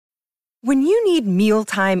When you need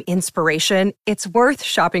mealtime inspiration, it's worth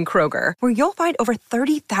shopping Kroger, where you'll find over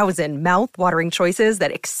 30,000 mouth-watering choices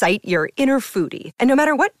that excite your inner foodie. And no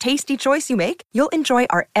matter what tasty choice you make, you'll enjoy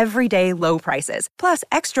our everyday low prices, plus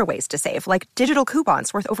extra ways to save, like digital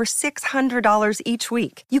coupons worth over $600 each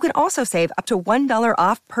week. You can also save up to $1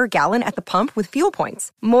 off per gallon at the pump with fuel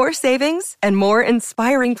points. More savings and more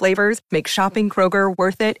inspiring flavors make shopping Kroger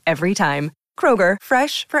worth it every time. Kroger,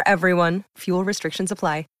 fresh for everyone. Fuel restrictions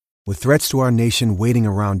apply. With threats to our nation waiting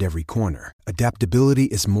around every corner, adaptability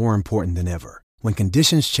is more important than ever. When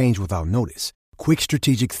conditions change without notice, quick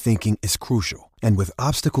strategic thinking is crucial. And with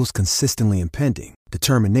obstacles consistently impending,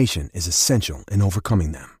 determination is essential in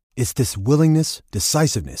overcoming them. It's this willingness,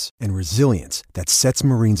 decisiveness, and resilience that sets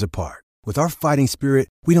Marines apart. With our fighting spirit,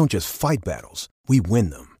 we don't just fight battles, we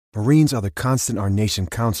win them. Marines are the constant our nation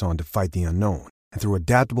counts on to fight the unknown. And through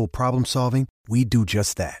adaptable problem solving, we do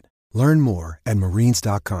just that. Learn more at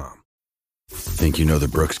marines.com. Think you know the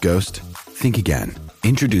Brooks Ghost? Think again.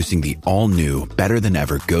 Introducing the all-new,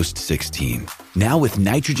 better-than-ever Ghost 16. Now with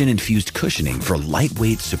nitrogen-infused cushioning for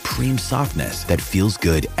lightweight, supreme softness that feels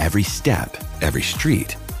good every step, every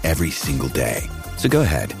street, every single day. So go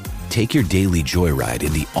ahead, take your daily joyride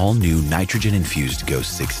in the all-new nitrogen-infused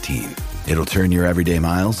Ghost 16. It'll turn your everyday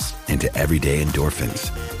miles into everyday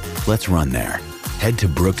endorphins. Let's run there. Head to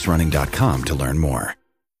brooksrunning.com to learn more.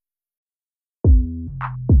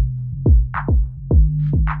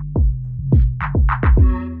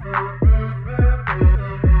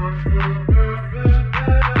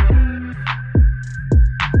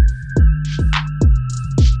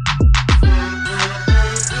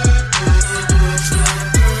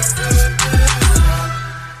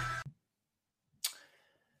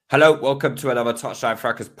 Hello, welcome to another Touchline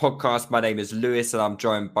Fracas podcast. My name is Lewis and I'm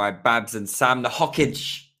joined by Babs and Sam, the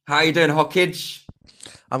Hockage. How are you doing, Hockage?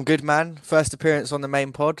 I'm good, man. First appearance on the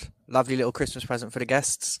main pod. Lovely little Christmas present for the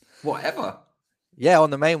guests. Whatever. Yeah, on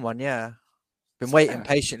the main one, yeah. Been waiting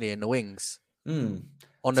patiently in the wings. On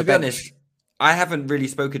the to be bench. honest, I haven't really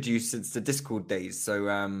spoken to you since the Discord days. So,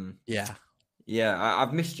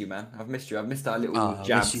 I've missed you, man. I've missed you. I've missed our little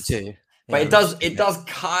jabs. I miss you too. But it does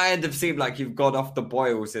kind of seem like you've gone off the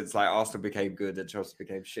boil since like Arsenal became good and Chelsea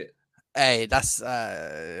became shit. Hey, that's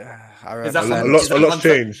a lot's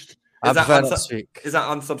changed. Is that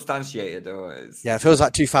unsubstantiated or it feels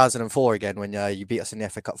like 2004 again when you beat us in the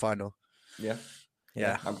FA Cup final. Yeah.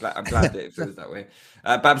 I'm glad that it feels that way.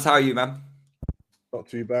 Babs, how are you, man? Not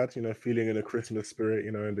too bad, feeling in the Christmas spirit,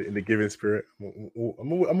 in the giving spirit.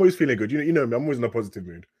 I'm always feeling good. You know me, I'm always in a positive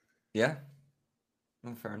mood. Yeah.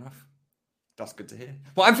 Well, fair enough. That's good to hear.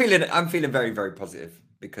 Well, I'm feeling very, very positive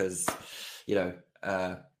because,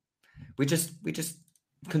 we just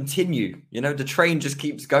continue. The train just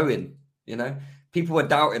keeps going. People are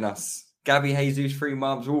doubting us. Gabby Jesus, 3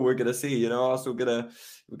 months. Oh, we're gonna see. Arsenal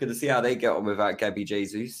we're gonna see how they get on without Gabby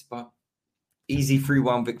Jesus. But easy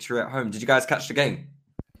 3-1 victory at home. Did you guys catch the game?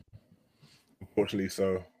 Unfortunately,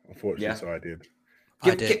 so.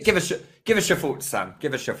 I did. Give us your thoughts, Sam.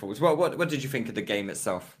 Give us your thoughts. What did you think of the game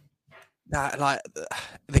itself?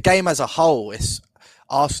 The game as a whole, is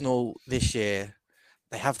Arsenal this year.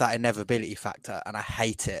 They have that inevitability factor, and I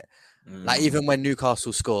hate it. Like even when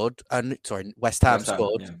Newcastle scored, West Ham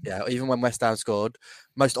scored. Yeah, even when West Ham scored,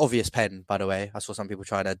 most obvious pen, by the way. I saw some people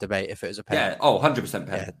trying to debate if it was a pen. Yeah, 100%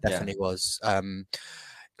 pen. Yeah, definitely was.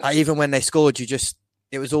 Even when they scored,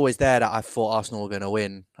 it was always there that I thought Arsenal were going to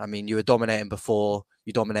win. I mean, you were dominating before,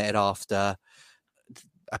 you dominated after.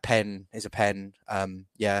 A pen is a pen.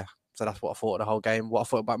 So that's what I thought of the whole game. What I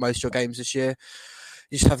thought about most of your games this year.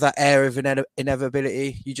 You just have that air of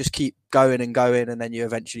inevitability. You just keep going and going, and then you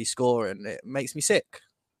eventually score, and it makes me sick.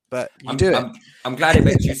 But you do it. I'm glad it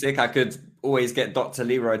makes you sick. I could always get Dr.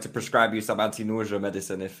 Leroy to prescribe you some anti-nausea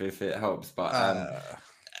medicine if it helps. But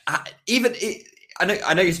I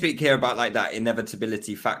know you speak here about like that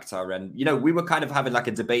inevitability factor, and we were kind of having like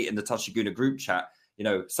a debate in the Touchiguna group chat.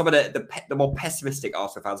 Some of the more pessimistic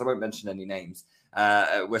Arsenal fans, I won't mention any names,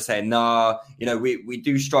 were saying, we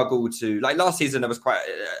do struggle to, like last season, there was quite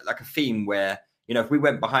like a theme where, if we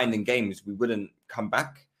went behind in games, we wouldn't come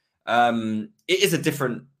back. It is a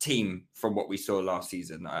different team from what we saw last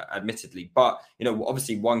season, admittedly. But,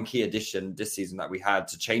 obviously one key addition this season that we had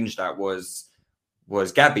to change that was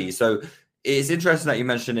Gabby. So it's interesting that you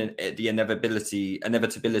mentioned the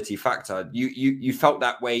inevitability factor. You felt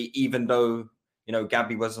that way even though,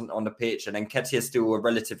 Gabby wasn't on the pitch, and then Nketiah is still a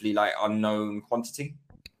relatively unknown quantity.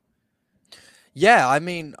 Yeah, I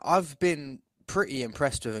mean, I've been pretty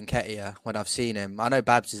impressed with Nketiah when I've seen him. I know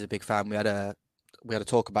Babs is a big fan. We had a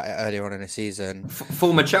talk about it earlier on in the season.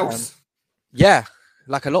 Former Chelsea. Yeah,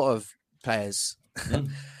 like a lot of players.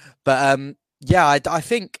 But yeah, I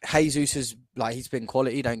think Jesus is like, he's been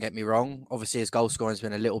quality. Don't get me wrong. Obviously, his goal scoring has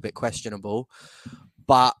been a little bit questionable,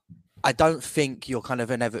 but I don't think your kind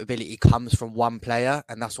of inevitability comes from one player,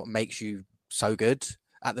 and that's what makes you so good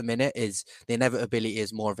at the minute. Is the inevitability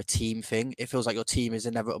is more of a team thing. It feels like your team is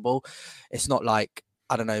inevitable. It's not like,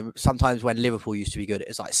 I don't know, sometimes when Liverpool used to be good,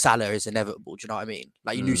 it's like Salah is inevitable. Do you know what I mean?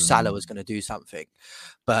 Like, you knew Salah was going to do something,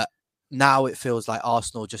 but now it feels like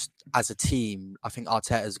Arsenal, just as a team, I think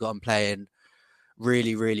Arteta's got them playing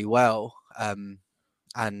really, really well. And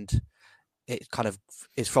it kind of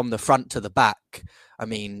is from the front to the back. I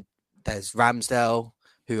mean, there's Ramsdale,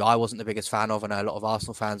 who I wasn't the biggest fan of. I know a lot of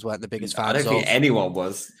Arsenal fans weren't the biggest fans of. I don't think anyone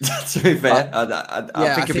was, to be fair.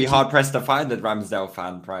 I think it'd be hard-pressed to find a Ramsdale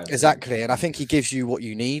fan prior. Exactly, and I think he gives you what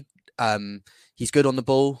you need. He's good on the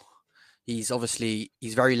ball. He's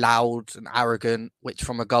very loud and arrogant, which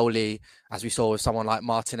from a goalie, as we saw with someone like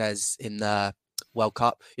Martinez in the World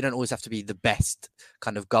Cup, you don't always have to be the best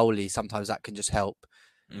kind of goalie. Sometimes that can just help,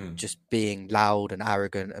 just being loud and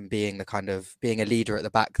arrogant and being a leader at the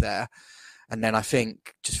back there. And then I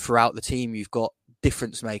think just throughout the team, you've got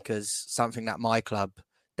difference makers, something that my club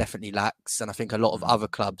definitely lacks, and I think a lot of other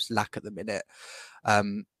clubs lack at the minute.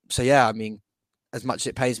 So yeah, I mean, as much as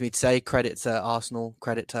it pains me to say, credit to Arsenal,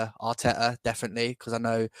 credit to Arteta, definitely, because I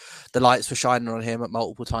know the lights were shining on him at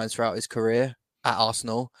multiple times throughout his career at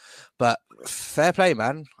Arsenal. But fair play,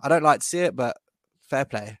 man. I don't like to see it, but fair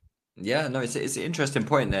play. Yeah, no, it's an interesting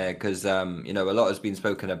point there, because a lot has been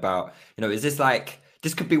spoken about. Is this like,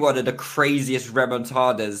 this could be one of the craziest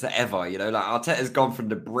remontadas ever? Like, Arteta's gone from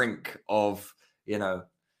the brink of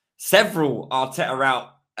several Arteta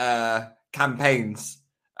out campaigns.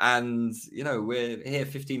 And, we're here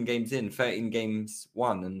 15 games in, 13 games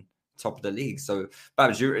won, and top of the league. So,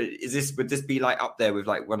 Babs, would this be like up there with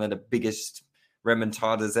like one of the biggest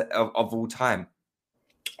remontadas of all time?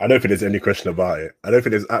 I don't think there's any question about it. I think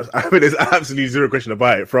there's absolutely zero question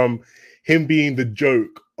about it. From him being the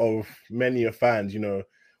joke of many fans,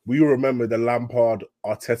 we all remember the Lampard,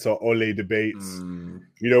 Arteta, Ole debates.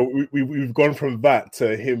 We've gone from that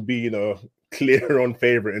to him being a clear on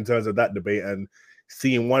favourite in terms of that debate, and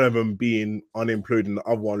seeing one of them being unemployed and the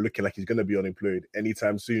other one looking like he's going to be unemployed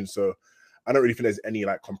anytime soon. So I don't really think there's any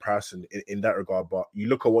like comparison in that regard. But you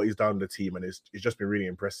look at what he's done to the team, and it's just been really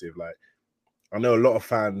impressive. Like, I know a lot of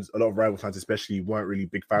rival fans especially, weren't really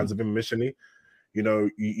big fans of him initially.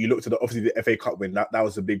 You looked at obviously the FA Cup win, that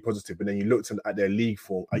was a big positive, but then you looked at their league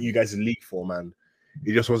form, at you guys' league form, and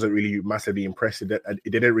it just wasn't really massively impressive. It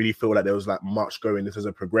didn't really feel like there was like much going. This was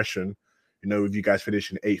a progression, with you guys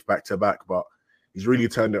finishing 8th back to back, but he's really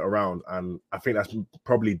turned it around, and I think that's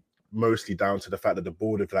probably mostly down to the fact that the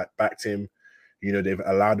board have like backed him. They've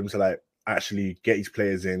allowed him to like actually get his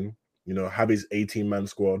players in, have his 18-man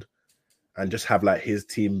squad, and just have like his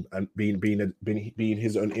team and being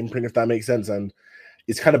his own imprint, if that makes sense. And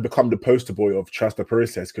it's kind of become the poster boy of trust the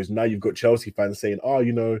process, because now you've got Chelsea fans saying,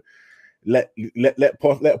 let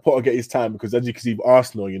Potter get his time, because as you can see with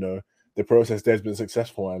Arsenal, the process there's been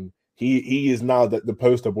successful, and he is now the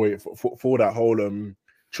poster boy for that whole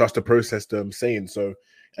trust the process saying. So,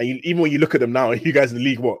 and even when you look at them now, you guys in the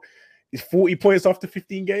league, what is 40 points after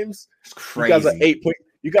 15 games? It's crazy.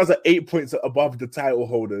 You guys are 8 points above the title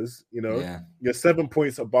holders. You're 7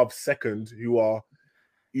 points above second, who are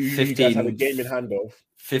 15, you guys have a game in hand of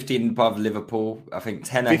 15 above Liverpool. I think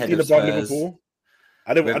 10 ahead of Spurs. Liverpool.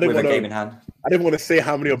 I didn't want to say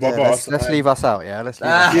how many above us. Let's leave us out. Yeah, let's leave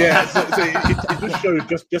us out. So it just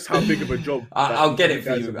shows just how big of a job. I'll get it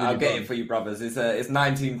for you. I'll get it for you, brothers. It's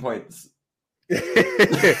 19 points.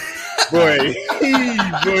 boy.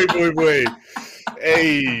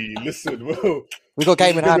 Hey, listen, bro. We got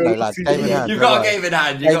game in hand, though, lads. Game in hand. You've got a game in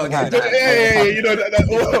hand. You got a game in hand.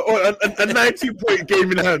 A 19-point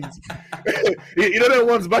game in hand. That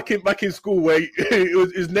ones back in school where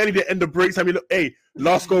it was nearly the end of break time.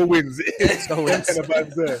 Last goal wins.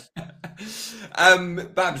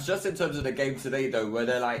 Babs, just in terms of the game today, though, were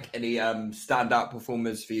there like any standout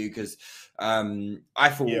performers for you? Because I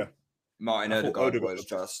thought Martin Odegaard was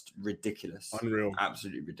just ridiculous. Unreal.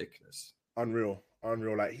 Absolutely ridiculous. Unreal.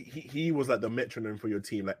 Like he was like the metronome for your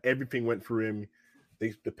team. Like everything went through him.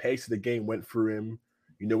 The pace of the game went through him.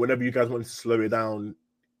 Whenever you guys wanted to slow it down,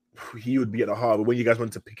 he would be at the heart. But when you guys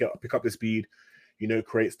wanted to pick up the speed,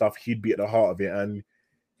 create stuff, he'd be at the heart of it. And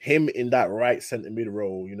him in that right centre mid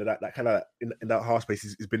role, that kind of in that half space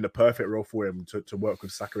has been the perfect role for him to work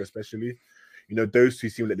with Saka, especially. Those two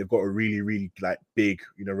seem like they've got a really, really like big,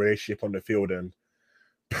 relationship on the field, and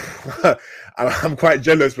I'm quite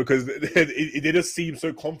jealous because they just seem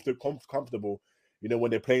so comfortable,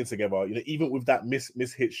 when they're playing together. Even with that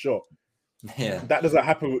miss hit shot, Yeah, that doesn't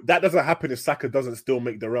happen. That doesn't happen if Saka doesn't still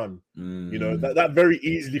make the run. You know, that very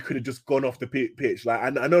easily could have just gone off the pitch. Like, I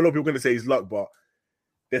know a lot of people are going to say he's luck, but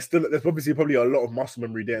there's obviously probably a lot of muscle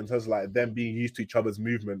memory there in terms of like them being used to each other's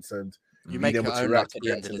movements and you make your own luck at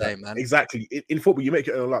the end of the day, man. Exactly. In football, you make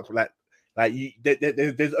your own luck.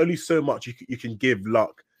 There's only so much you can give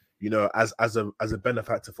luck, you know, as a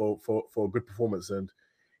benefactor for a good performance. And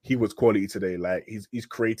he was quality today. Like his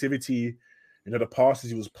creativity, you know, the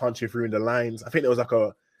passes he was punching through in the lines. I think there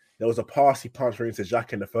was a pass he punched through into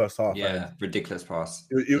Xhaka in the first half. Yeah, ridiculous pass.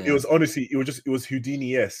 It was honestly, it was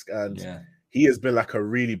Houdini-esque, and he has been like a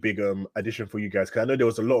really big addition for you guys. Because I know there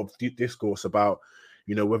was a lot of discourse about,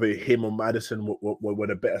 you know, whether him or Maddison were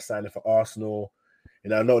the better signing for Arsenal.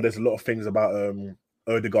 And I know there's a lot of things about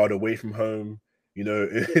Odegaard away from home, you know,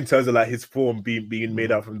 in terms of like his form being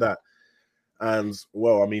made out from that. And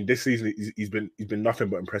well, I mean, this season he's been nothing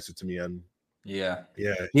but impressive to me. And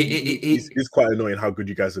it's quite annoying how good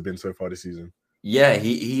you guys have been so far this season. Yeah,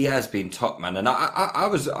 he has been top, man. And I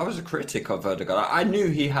was a critic of Odegaard. I knew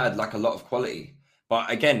he had like a lot of quality, but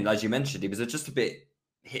again, as you mentioned, he was just a bit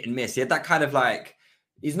hit and miss. He had that kind of like,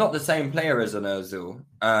 he's not the same player as an Ozil,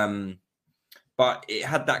 but it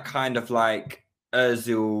had that kind of like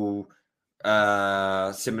Ozil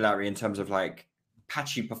similarity in terms of like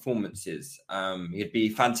patchy performances. He'd be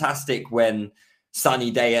fantastic when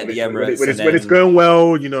sunny day at the Emirates. When it's going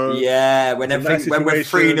well, you know. Yeah, when we're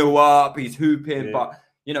 3-0 up, he's hooping. Yeah. But,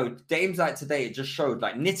 you know, games like today, it just showed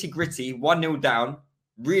like nitty-gritty, 1-0 down,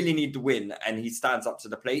 really need to win, and he stands up to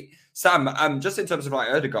the plate. Sam, just in terms of like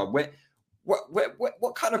Odegaard,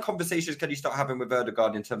 what kind of conversations can you start having with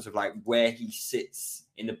Odegaard in terms of like where he sits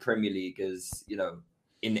in the Premier League as, you know,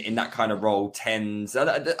 in that kind of role, 10s?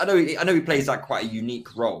 I know he plays like quite a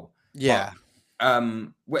unique role. Yeah.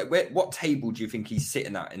 But, what table do you think he's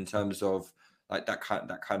sitting at in terms of like that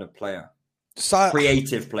kind of player? So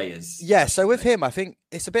creative players. Yeah. So with him, I think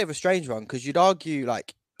it's a bit of a strange one because you'd argue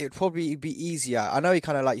like it'd probably be easier. I know he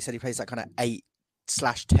kind of, like you said, he plays that kind of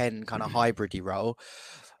 8/10 kind of hybridy role.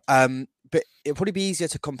 But it'd probably be easier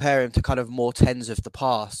to compare him to kind of more 10s of the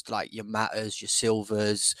past, like your Matters, your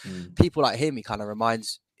Silvers, people like him. He kind of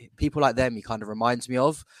reminds me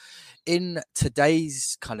of. In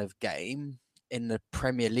today's kind of game in the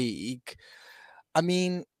Premier League, I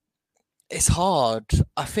mean, it's hard.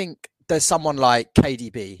 I think there's someone like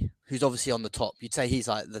KDB who's obviously on the top. You'd say he's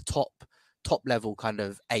like the top level kind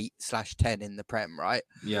of 8/10 in the Prem, right?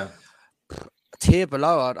 Yeah. Tier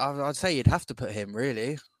below, I'd say you'd have to put him,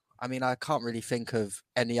 really. I mean, I can't really think of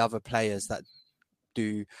any other players that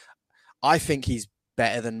do. I think he's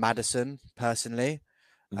better than Maddison, personally,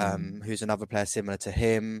 who's another player similar to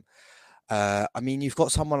him. I mean, you've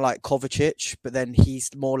got someone like Kovacic, but then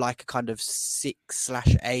he's more like a kind of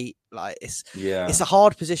 6/8. Like it's a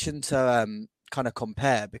hard position to kind of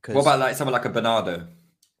compare because. What about like someone like a Bernardo?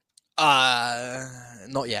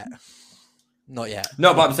 Not yet. Not yet.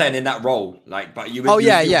 No, but I'm saying in that role, like, but you would.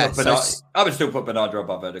 I would still put Bernardo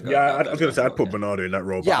above Odegaard. Yeah, I was going to say I'd put Bernardo in that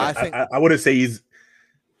role. Yeah, but I wouldn't say he's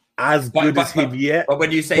as good as him yet. But when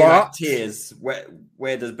you say like tiers,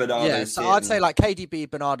 where does Bernardo? Yeah, so I'd say like KDB,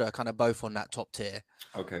 Bernardo are kind of both on that top tier.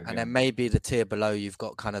 Okay. And then maybe the tier below, you've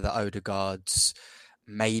got kind of the Odegaards,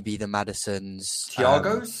 maybe the Maddisons,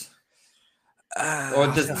 Thiago's. Or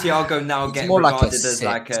does Thiago now get regarded as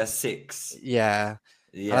like a 6? Yeah.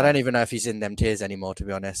 I don't even know if he's in them tiers anymore, to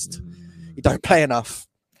be honest. He don't play enough.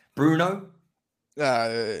 Bruno?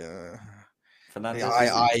 Fernandes?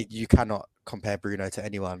 You cannot compare Bruno to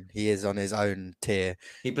anyone. He is on his own tier.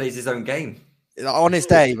 He plays his own game. On his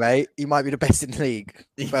day, mate, he might be the best in the league.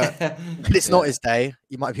 But it's not his day.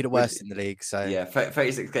 He might be the worst in the league. So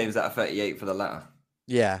 36 games out of 38 for the latter.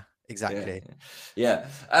 Yeah. Exactly. Yeah.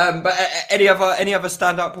 But any other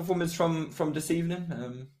standout performance from this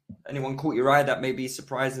evening? Anyone caught your eye that maybe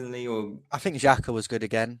surprisingly, or I think Xhaka was good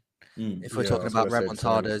again. If we're talking about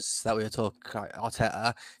remontadas that we were talking,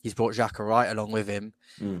 Arteta, he's brought Xhaka right along with him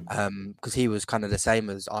because he was kind of the same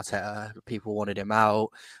as Arteta. People wanted him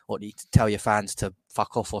out, or you tell your fans to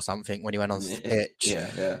fuck off or something when he went on the pitch.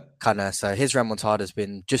 Kind of. So his remontada's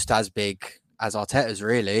been just as big as Arteta's,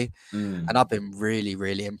 really, and I've been really,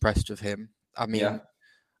 really impressed with him. I mean,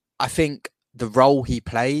 I think the role he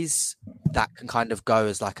plays, that can kind of go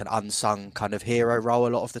as like an unsung kind of hero role a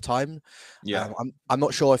lot of the time. Yeah, I'm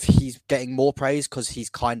not sure if he's getting more praise because he's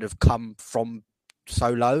kind of come from so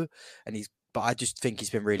low, but I just think he's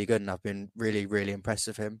been really good, and I've been really, really impressed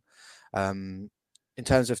with him. In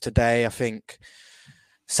terms of today, I think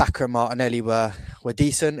Saka and Martinelli were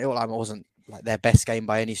decent. It wasn't like their best game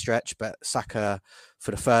by any stretch, but Saka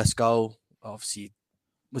for the first goal, obviously,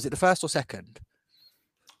 was it the first or second?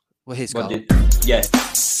 Well, his goal. Yeah.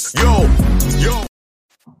 Yo.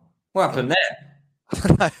 What happened there?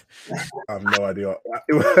 I have no idea.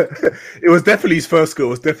 It was definitely his first goal. It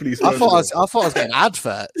was definitely his first goal. I thought I was getting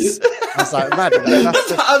adverts. I was like, man,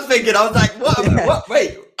 That's what I was thinking. I was like, what?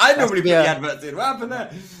 Wait, I normally put the adverts in. What happened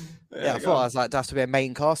there? Yeah, I thought I was like, there has to be a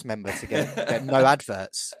main cast member to get no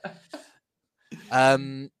adverts.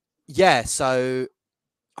 Yeah, so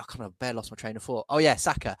I kind of barely lost my train of thought. Oh yeah,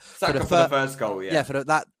 Saka for the first goal. Yeah, for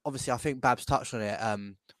that. Obviously, I think Babs touched on it.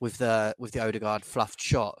 With the Odegaard fluffed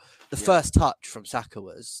shot, the first touch from Saka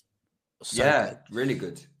was so good. Really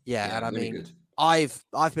good. Yeah, and I really mean, good.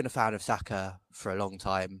 I've been a fan of Saka for a long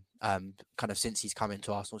time. Kind of since he's come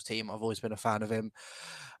into Arsenal's team, I've always been a fan of him.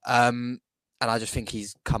 And I just think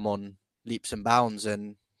he's come on leaps and bounds,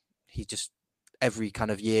 and he just every kind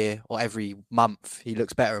of year or every month he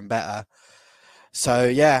looks better and better. So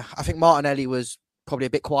yeah, I think Martinelli was probably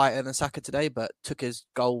a bit quieter than Saka today, but took his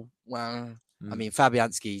goal well. I mean,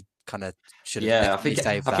 Fabianski kind of should have. Yeah, I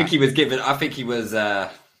think he was given. I think he was.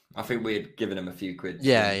 I think we had given him a few quid.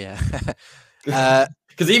 Yeah.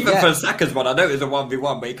 Because even for Saka's one, I know it was a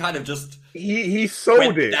 1v1, but he kind of just he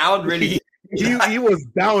sold it down really. He was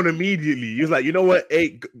down immediately. He was like, you know what,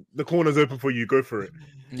 the corner's open for you. Go for it.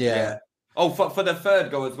 Yeah. Oh, for the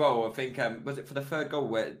third goal as well. I think was it for the third goal?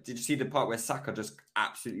 Where did you see the part where Saka just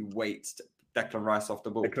absolutely waits Declan Rice off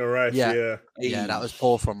the ball? Declan Rice, yeah, that was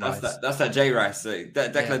poor from Rice. That's that J Rice.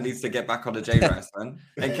 Declan needs to get back on the J Rice, man.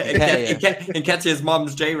 And Nketiah's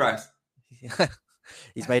mum's J Rice.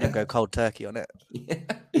 He's made him go cold turkey on it.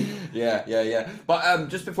 Yeah. But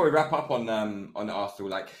just before we wrap up on Arsenal,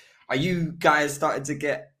 like, are you guys starting to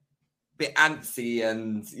get a bit antsy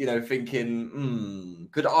and thinking,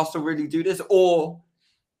 could Arsenal really do this, or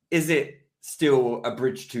is it still a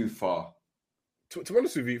bridge too far? To be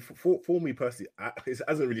honest with you, for me personally, it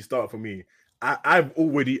hasn't really started for me. I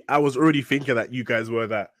was already thinking that you guys were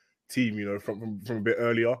that team, from a bit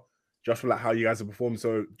earlier, just for like how you guys have performed.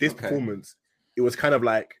 So this performance, it was kind of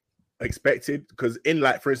like expected, because in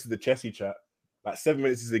like, for instance, the Chelsea chat, like 7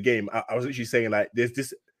 minutes into the game, I was literally saying like, there's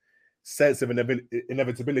this sense of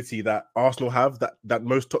inevitability that Arsenal have that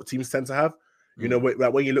most top teams tend to have.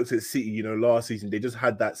 Like when you looked at City, last season, they just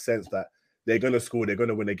had that sense that they're going to score, they're going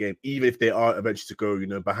to win a game, even if they are eventually to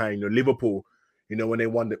go, behind. Liverpool, when they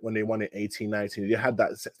won it 18-19, they had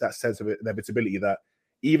that sense of inevitability that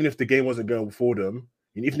even if the game wasn't going for them,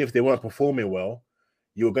 and even if they weren't performing well,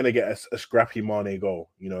 you were going to get a scrappy Mane goal.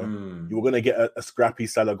 You were going to get a scrappy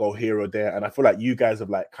Salah goal here or there. And I feel like you guys have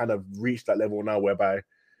like kind of reached that level now whereby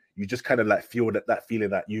you just kind of like feel that feeling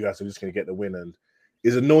that you guys are just going to get the win. And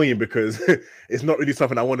it's annoying because it's not really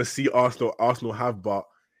something I want to see Arsenal have, but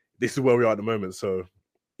this is where we are at the moment. So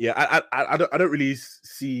yeah, I don't really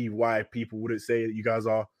see why people wouldn't say that you guys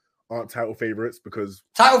aren't title favorites, because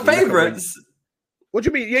title favorites. What do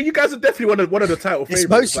you mean? Yeah, you guys are definitely one of the title favorites. It's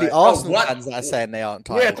mostly Arsenal fans that are saying they aren't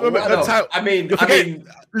title. Yeah, I mean,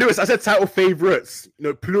 Lewis, I said title favorites.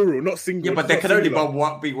 Plural, not single. Yeah, but there can only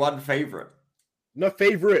be one favorite. No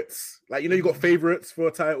favorites. Like, you got favorites for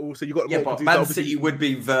a title, so you got. Yeah, but Man City would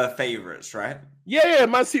be the favorites, right? Yeah,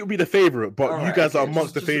 Man City would be the favorite, but you guys are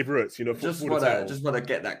amongst the favorites. Just want to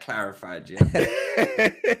get that clarified, yeah.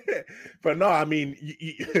 But no, I mean,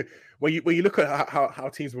 when you look at how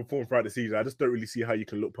teams perform throughout the season, I just don't really see how you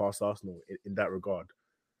can look past Arsenal in that regard.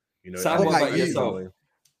 Sam, what about yourself?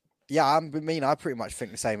 Yeah, I pretty much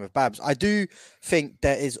think the same with Babs. I do think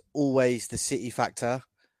there is always the City factor.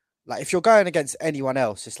 Like, if you're going against anyone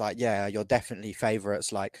else, it's like, yeah, you're definitely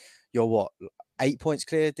favourites. Like, you're what, 8 points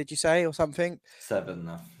clear, did you say, or something? 7,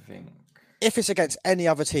 I think. If it's against any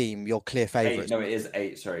other team, you're clear favourites. No, it is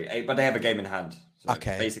 8, sorry. 8, but they have a game in hand. So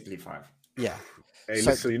okay. Basically 5. Yeah. Hey,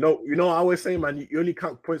 listen, you know what I always say, man, you only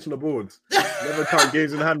count points on the boards. Never count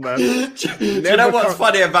games in hand, man. Do you know what's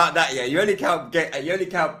funny about that? Yeah, you only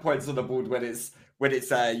count points on the board when it's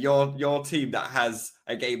your team that has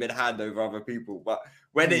a game in hand over other people. But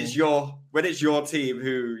when it's your team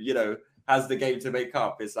who has the game to make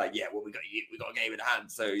up, it's like, yeah, well, we got a game in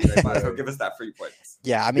hand, so might as well give us that 3 points.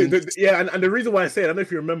 Yeah, I mean, and the reason why I say it, I don't know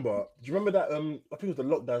if you remember. Do you remember that? I think it was the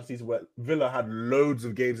lockdown season where Villa had loads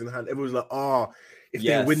of games in hand. Everyone was like, if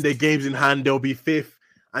they win their games in hand, they'll be 5th,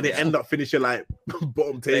 and they end up finishing like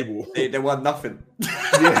bottom table. They won nothing.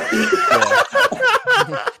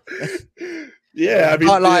 Yeah, I mean,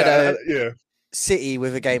 can't lie though. City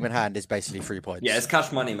with a game in hand is basically 3 points. Yeah, it's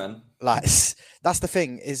cash money, man. Like, that's the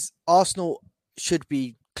thing, is Arsenal should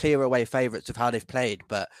be clear away favourites of how they've played,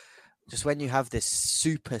 but just when you have this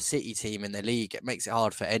super City team in the league, it makes it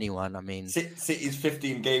hard for anyone. I mean, City's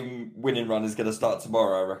 15-game winning run is going to start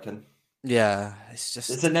tomorrow, I reckon. Yeah,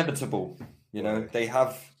 it's inevitable. They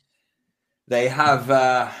have They have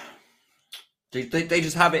they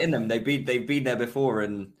just have it in them. They've been there before,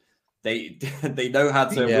 and they know how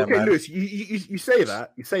to. Yeah, okay, man. Lewis, you say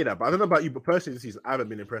that, but I don't know about you, but personally, this season, I haven't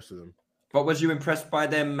been impressed with them. But was you impressed by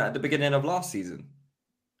them at the beginning of last season?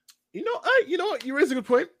 You know what? You raise a good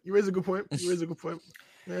point. Yeah,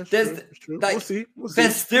 it's true. Like, We'll see. They're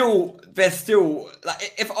still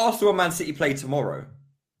like, if Arsenal and Man City play tomorrow,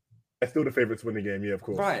 they're still the favourites to win the game. Yeah, of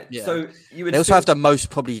course. right? Yeah. So you would. They also have the most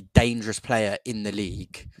probably dangerous player in the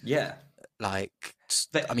league. Yeah. Like,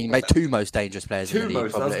 They- I mean, maybe two most dangerous players in Two the league.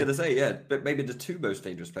 most. I was Probably. going to say, yeah, but maybe the two most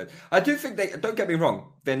dangerous players. I do think they. Don't get me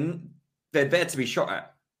wrong. They're there to be shot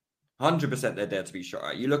at. 100%, they're there to be shot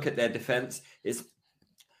at. You look at their defense. It's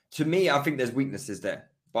to me, I think there's weaknesses there,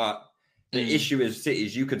 but the issue is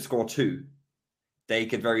City's. You could score 2. They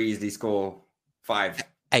could very easily score 5,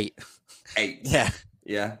 8.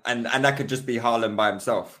 Yeah, and that could just be Haaland by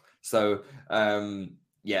himself. So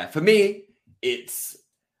yeah, for me,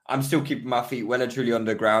 I'm still keeping my feet well and truly on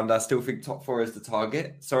the ground. I still think top 4 is the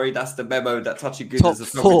target. Sorry, that's the memo that Touchy Goodness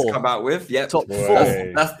has told me to come out with. Yep. Top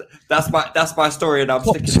 4. That's my story, and I'm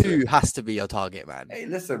Top sticking 2 to it. has to be your target, man. Hey,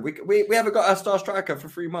 listen, we haven't got our star striker for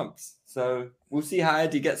 3 months, so we'll see how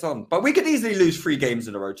Eddie gets on. But we could easily lose 3 games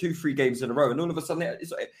in a row, 3 games in a row, and all of a sudden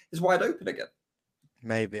it's wide open again.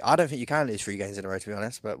 Maybe. I don't think you can lose 3 games in a row, to be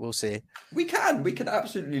honest, but we'll see. We can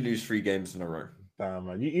absolutely lose 3 games in a row. Damn,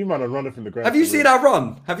 man. You man are running from the ground. Have you seen our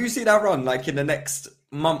run? Like in the next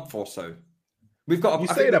month or so? We've got. You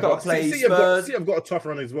I say think that, we've got but to play see, Spurs. I've got a tough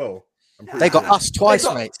run as well. They got us twice,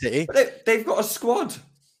 got- mate, City. But they've got a squad.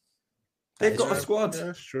 They've is got a true. squad.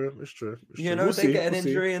 Yeah, it's true. You know, they get an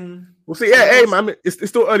injury and We'll see. Yeah, hey, man. It's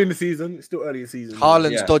still early in the season.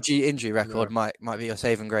 Haaland's Yeah. dodgy injury record might be your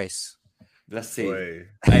saving grace. let's see. Boy.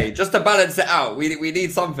 Hey, just to balance it out, we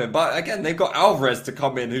need something. But again, they've got Alvarez to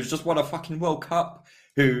come in, who's just won a fucking World Cup.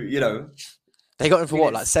 Who, you know, They got him for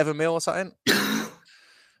what, Yes. like 7 mil or something?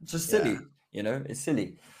 just silly. You know, it's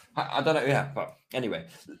silly. I don't know. Yeah, but anyway,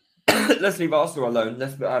 let's leave Arsenal alone.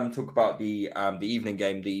 Let's talk about the evening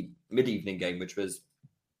game, the mid-evening game, which was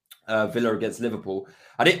Villa against Liverpool.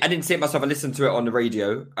 I didn't see it myself. I listened to it on the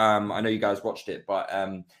radio. I know you guys watched it, but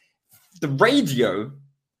the radio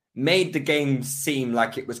made the game seem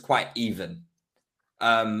like it was quite even,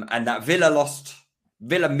 and that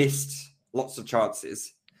Villa missed lots of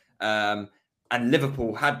chances, and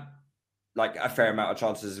Liverpool had like a fair amount of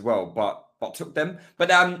chances as well, but took them. But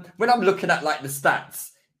when I'm looking at like the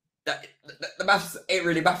stats, the maths ain't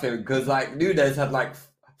really mathing, because like Nunes had like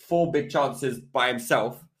 4 big chances by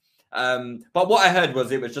himself. But what I heard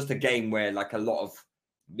was it was just a game where like a lot of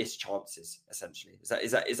missed chances, essentially.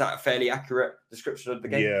 Is that a fairly accurate description of the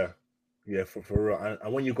game? Yeah, for real.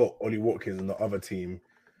 And when you got Ollie Watkins and the other team,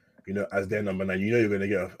 you know, as their number 9, you know you're going to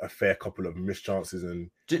get a fair couple of missed chances. And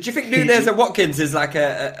Do you think Nunes and Watkins is like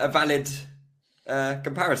a valid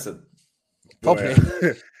comparison? Probably.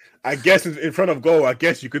 I guess in front of goal, I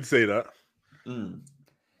guess you could say that.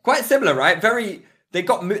 Quite similar, right? They've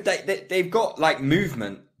got like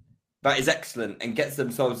movement that is excellent and gets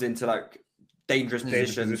themselves into like dangerous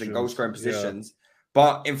positions and goal scoring positions.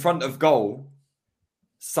 But in front of goal,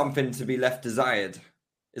 something to be left desired.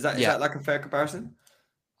 Is that like a fair comparison?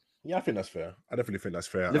 Yeah, I think that's fair. I definitely think that's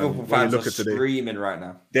fair. Liverpool fans are screaming right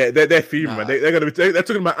now. They're fuming, man. They're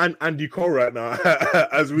talking about Andy Cole right now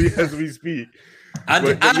as we speak.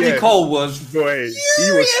 Andy Cole was he was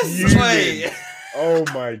fuming. Oh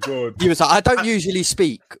my god! He was like, I don't usually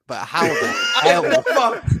speak, but how the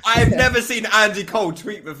hell? I've never seen Andy Cole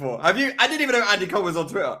tweet before. Have you? I didn't even know Andy Cole was on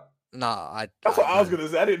Twitter. No, that's what I was gonna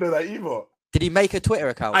say. I didn't know that either. Did he make a Twitter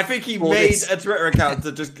account? I think he made a Twitter account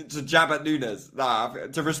to jab at Nunes,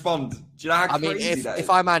 to respond. Do you know how crazy that is? If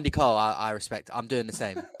I'm Andy Cole, I respect. I'm doing the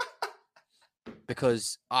same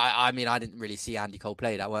because I didn't really see Andy Cole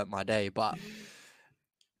play. That weren't my day, but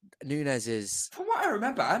Nunes is. From what I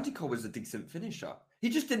remember, Andy Cole was a decent finisher. He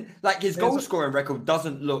just didn't like his goal scoring record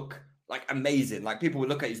doesn't look like amazing. Like people would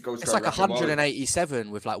look at his goal scoring. It's like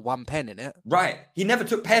 187 with like 1 pen in it. Right. He never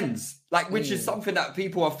took pens, which is something that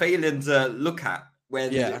people are failing to look at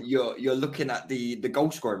when you're looking at the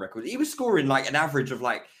goal scoring record. He was scoring like an average of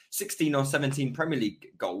like 16 or 17 Premier League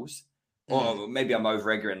goals. Or maybe I'm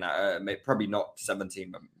over-egging that. Probably not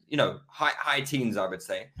 17, but you know, high teens, I would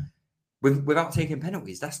say, without taking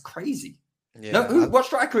penalties. That's crazy. Yeah. No, what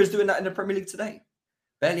striker is doing that in the Premier League today?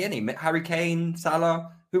 Barely any. Harry Kane,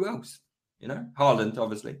 Salah. Who else? You know, Haaland,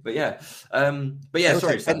 obviously. But yeah,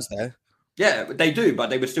 sorry. Pens, though. Yeah, they do, but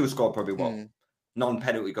they would still score probably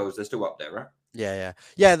non-penalty goals. They're still up there, right?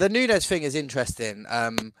 Yeah. The Nunes thing is interesting.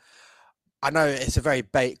 I know it's a very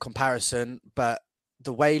bait comparison, but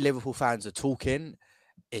the way Liverpool fans are talking,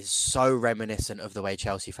 is so reminiscent of the way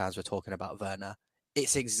Chelsea fans were talking about Werner.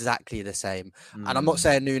 It's exactly the same. And I'm not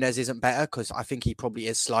saying Nunes isn't better, because I think he probably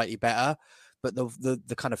is slightly better. But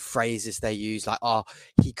the kind of phrases they use, like,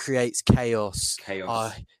 he creates chaos.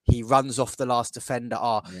 He runs off the last defender.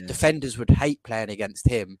 Defenders would hate playing against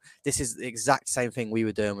him. This is the exact same thing we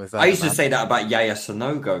were doing with Werner. I used to say that about Yaya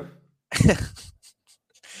Sanogo.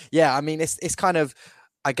 Yeah, I mean, it's kind of,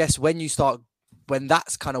 I guess when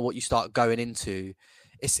that's kind of what you start going into,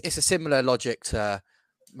 it's a similar logic to,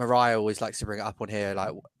 Mariah always likes to bring it up on here,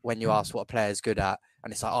 like when you ask what a player is good at,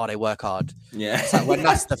 and it's like, they work hard. Yeah. It's like when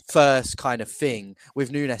that's the first kind of thing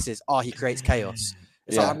with Nunes is, he creates chaos.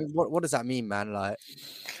 It's like, I mean, what does that mean, man? Like,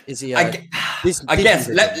 is he? I guess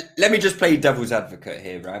let me just play devil's advocate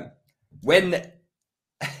here, right? When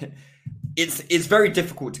it's very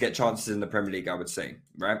difficult to get chances in the Premier League, I would say,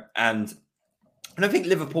 right? And I don't think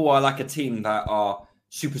Liverpool are like a team that are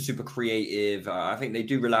super creative. I think they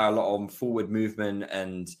do rely a lot on forward movement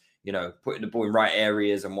and, putting the ball in right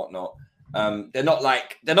areas and whatnot. They're not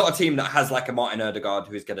a team that has like a Martin Odegaard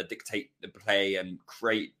who is going to dictate the play and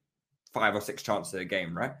create 5 or 6 chances a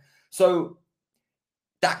game, right? So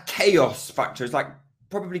that chaos factor is like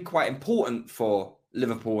probably quite important for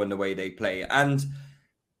Liverpool and the way they play. And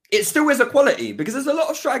it still is a quality, because there's a lot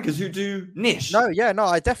of strikers who do niche. No,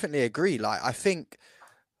 I definitely agree. Like, I think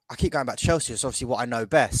I keep going back to Chelsea. It's obviously what I know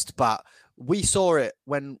best, but we saw it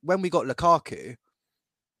when we got Lukaku,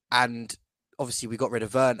 and obviously we got rid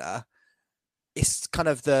of Werner. It's kind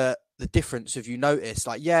of the difference of, you notice,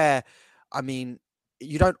 like, I mean,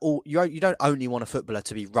 you don't only want a footballer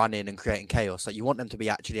to be running and creating chaos. Like, you want them to be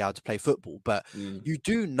actually able to play football. But you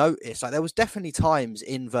do notice, like, there was definitely times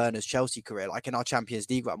in Werner's Chelsea career, like in our Champions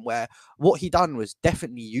League run, where what he done was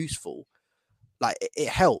definitely useful. Like, it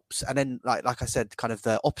helps. And then, like I said, kind of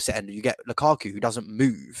the opposite end, you get Lukaku, who doesn't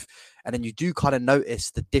move. And then you do kind of notice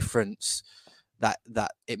the difference that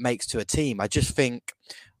it makes to a team. I just think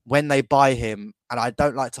when they buy him, and I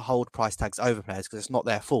don't like to hold price tags over players because it's not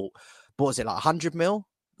their fault. But was it like 100 mil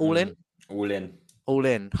all in? All in.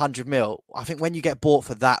 100 mil. I think when you get bought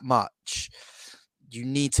for that much, you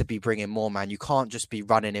need to be bringing more, man. You can't just be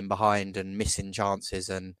running in behind and missing chances,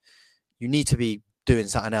 and you need to be doing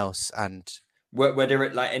something else. And were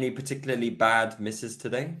there like any particularly bad misses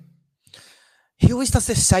today? He always does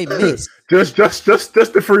the same miss. Just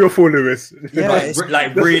the 3 or 4, Lewis. Yeah,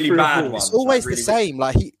 like really bad ones. It's always the same.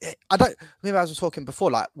 Like, maybe I was talking before,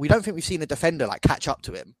 like, we don't think we've seen a defender like catch up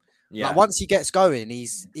to him. Yeah. Like, once he gets going,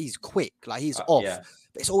 he's quick. Like, he's off. Yeah.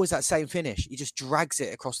 But it's always that same finish. He just drags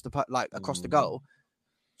it across the goal.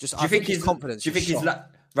 I think his confidence. Do you think he's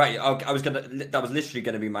right? That was literally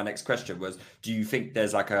gonna be my next question. Was, do you think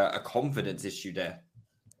there's like a confidence issue there?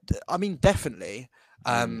 I mean, definitely.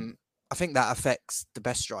 I think that affects the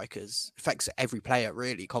best strikers. Affects every player,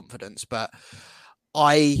 really, confidence. But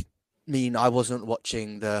I wasn't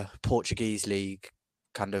watching the Portuguese league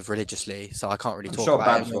kind of religiously, so I can't really talk about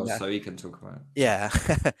it. I'm sure Babs was, so he can talk about it. Yeah.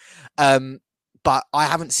 But I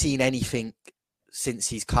haven't seen anything since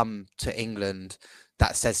he's come to England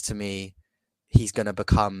that says to me he's going to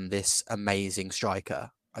become this amazing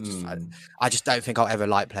striker. I just don't think I'll ever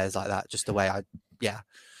like players like that, just the way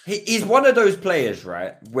He's one of those players,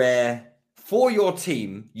 right, where for your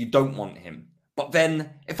team, you don't want him. But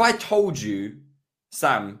then if I told you,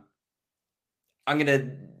 Sam, I'm going to,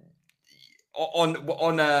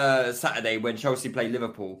 on a Saturday when Chelsea play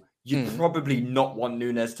Liverpool, you'd probably not want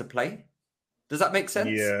Nunes to play. Does that make sense?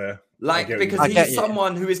 Yeah. Because he's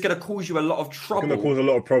someone who is going to cause you a lot of trouble. It's going to cause a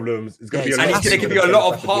lot of problems. It's going to be and he's going to give you a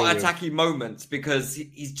lot of heart-attacking moments because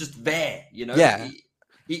he's just there, you know? Yeah.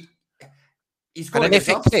 He's and then if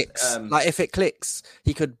it clicks,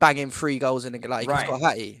 he could bang in 3 goals and he could score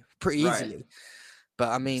Hattie pretty easily. But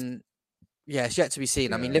I mean, it's yet to be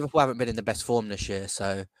seen. Yeah. I mean, Liverpool haven't been in the best form this year,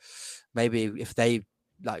 so maybe if they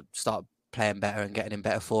start playing better and getting in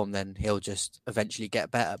better form, then he'll just eventually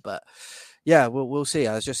get better. But yeah, we'll see.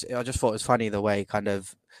 I just thought it was funny the way kind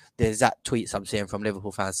of the exact tweets I'm seeing from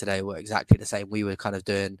Liverpool fans today were exactly the same we were kind of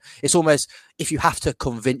doing. It's almost, if you have to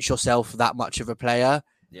convince yourself that much of a player,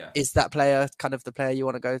 is that player kind of the player you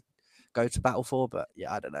want to go to battle for? But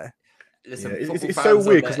I don't know. Listen, it's so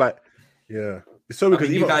weird because it's so weird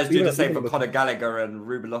because you guys do the same for Conor Gallagher and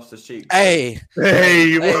Ruben Loftus-Cheek. Hey, whoa!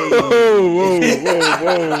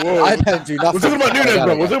 I don't do nothing. We're talking about Nunes,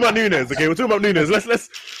 bro. We're talking about Nunes. Okay, we're talking about Nunes.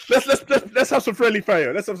 Let's have some friendly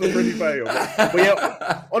fire. But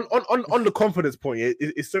on the confidence point,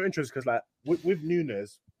 it's so interesting because with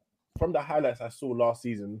Nunes, from the highlights I saw last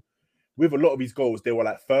season, with a lot of these goals, they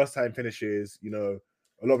were first time finishes. You know,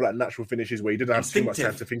 a lot of natural finishes where you didn't have too much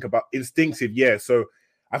time to think about. Instinctive, yeah. So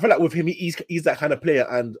I feel like with him, he's that kind of player.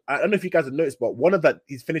 And I don't know if you guys have noticed, but one of that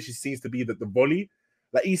his finishes seems to be the volley.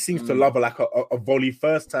 Like he seems to love a volley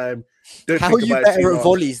first time. How are you better at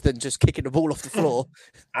volleys than just kicking the ball off the floor?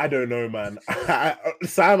 I don't know, man.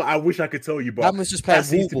 Sam, I wish I could tell you, but Sam was just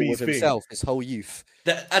playing wall with himself his whole youth.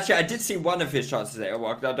 Actually, I did see one of his chances there.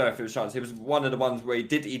 Well, I don't know if it was chance. It was one of the ones where he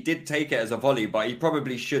did take it as a volley, but he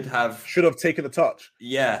probably should have taken a touch.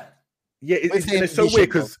 Yeah, it's so weird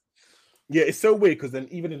because it's so weird because then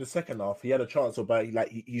even in the second half, he had a chance, but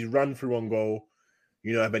he's run through on goal.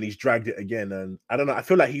 And then he's dragged it again. And I don't know. I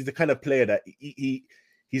feel like he's the kind of player that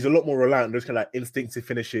he's a lot more reliant on those kind of instinctive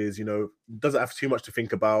finishes. Doesn't have too much to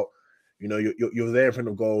think about. You're there in front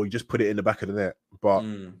of goal. You just put it in the back of the net. But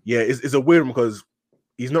it's a weird one because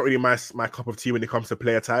he's not really my cup of tea when it comes to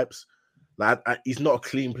player types. Like he's not a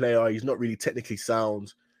clean player. He's not really technically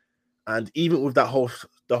sound. And even with the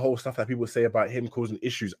whole stuff that people say about him causing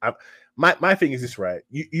issues, my thing is this, right?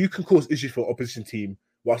 You can cause issues for opposition team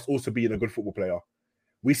whilst also being a good football player.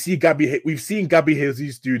 We've seen Gabby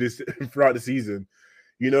Jesus do this throughout the season.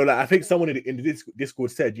 I think someone in the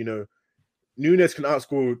Discord said, Nunes can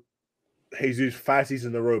outscore Jesus 5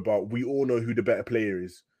 seasons in a row, but we all know who the better player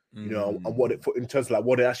is. And what in terms of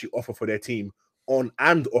what they actually offer for their team on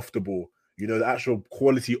and off the ball. The actual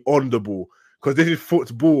quality on the ball, because this is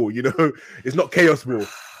football. It's not chaos ball.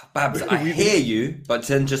 Babs, I hear you, but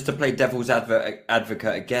then just to play devil's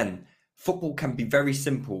advocate again. Football can be very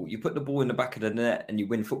simple. You put the ball in the back of the net and you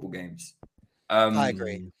win football games. I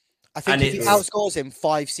agree. I think if he outscores him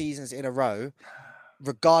 5 seasons in a row,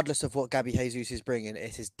 regardless of what Gabby Jesus is bringing,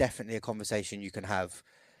 it is definitely a conversation you can have.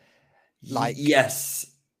 Yes,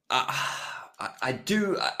 I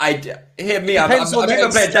do. Hear me. I'm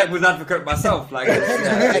even playing devil's advocate myself. Depends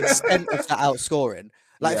on the extent of that outscoring.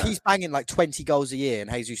 If he's banging 20 goals a year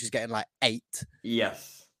and Jesus is getting 8.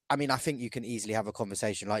 Yes. I mean, I think you can easily have a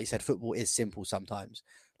conversation. Like you said, football is simple sometimes.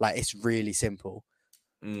 It's really simple.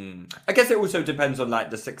 I guess it also depends on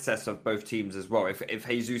the success of both teams as well. If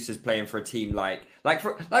Jesus is playing for a team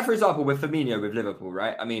for example with Firmino with Liverpool,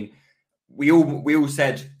 right? I mean, we all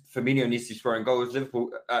said Firmino needs to be scoring goals.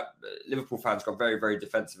 Liverpool fans got very, very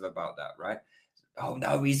defensive about that, right? Oh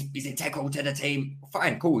no, he's integral to the team.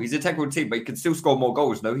 Fine, cool, he's integral to the team, but he can still score more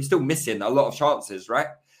goals. No, he's still missing a lot of chances, right?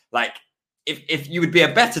 If you would be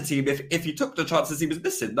a better team if you took the chances he was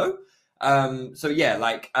missing, no?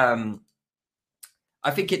 I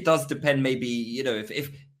think it does depend. Maybe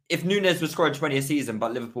if Nunes was scoring 20 a season,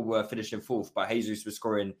 but Liverpool were finishing 4th, but Jesus was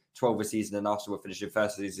scoring 12 a season, and Arsenal were finishing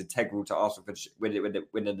 1st, so he's integral to Arsenal winning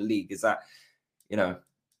the league. Is that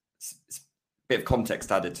it's a bit of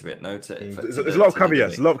context added to it? No, there's a lot of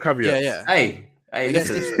caveats. A lot of caveats. Yeah. Hey,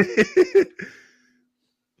 listen.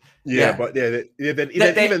 But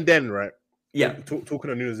even then, right? Yeah,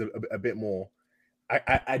 talking on Nunes a bit more,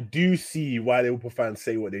 I do see why Liverpool fans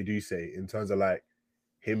say what they do say in terms of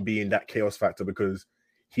him being that chaos factor, because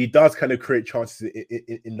he does kind of create chances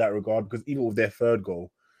in that regard. Because even with their third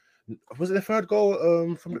goal, was it the third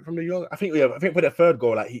goal from the young? I think for the third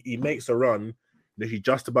goal, he makes a run, he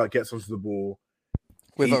just about gets onto the ball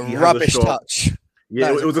with a rubbish touch.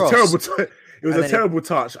 Yeah, it was a terrible. It was a terrible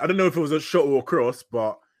touch. I don't know if it was a shot or a cross,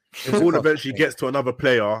 but the ball eventually gets to another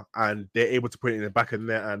player and they're able to put it in the back of the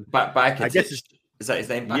net. And I guess is that his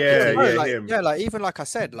name? Him. Even like I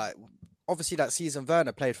said, obviously that season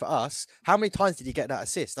Werner played for us. How many times did he get that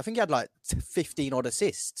assist? I think he had 15 odd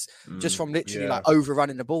assists just from literally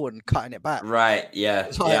overrunning the ball and cutting it back. Right.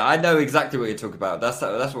 Yeah. I know exactly what you're talking about. That's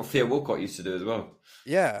what Theo Walcott used to do as well.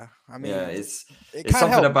 Yeah. I mean, it's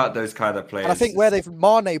something about those kind of players. And I think where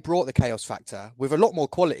Mane brought the chaos factor with a lot more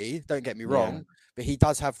quality, don't get me wrong, but he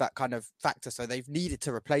does have that kind of factor. So they've needed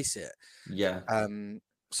to replace it. Yeah.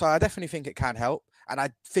 So I definitely think it can help. And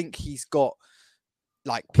I think he's got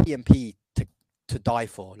PMP to die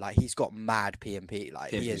for. He's got mad PMP.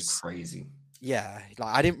 He is crazy. Yeah.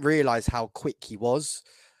 I didn't realize how quick he was.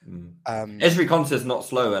 Ezri Konsa's not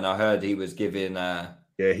slow, and I heard he was giving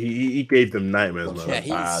he gave them nightmares, man.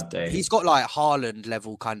 Yeah, he's got Haaland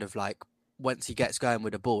level kind of once he gets going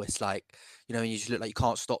with the ball, it's you just look like you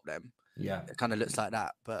can't stop them. Yeah. It kind of looks like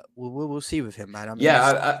that. But we'll see with him, man. I mean,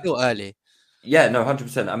 it's still early. Yeah, no,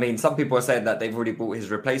 100%. I mean, some people are saying that they've already bought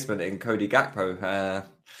his replacement in Cody Gakpo.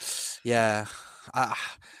 Yeah.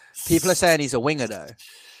 People are saying he's a winger, though.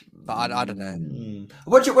 But I don't know.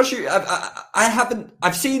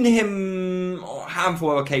 I've seen him on a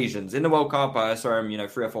handful of occasions. In the World Cup, I saw him,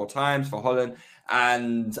 3 or 4 times for Holland.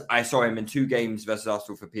 And I saw him in 2 games versus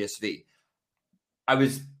Arsenal for PSV. I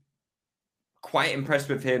was quite impressed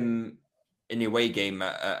with him in the away game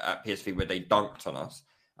at PSV where they dunked on us.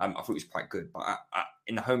 I thought he was quite good, but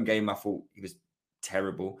in the home game, I thought he was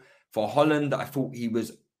terrible. For Holland, I thought he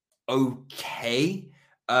was okay.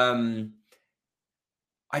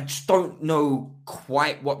 I just don't know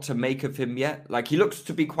quite what to make of him yet. Like, he looks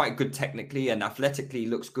to be quite good technically and athletically, he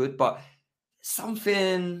looks good, but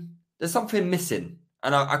there's something missing,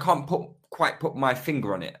 and I can't quite put my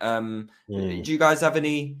finger on it. Do you guys have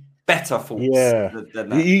any better thoughts? Yeah, than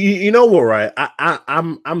that? You know what, right?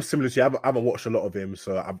 I'm similar to you. I haven't watched a lot of him,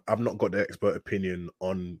 so I've not got the expert opinion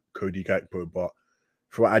on Cody Gakpo, but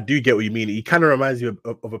I do get what you mean. He kind of reminds me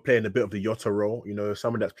of a player in a bit of the Jota role,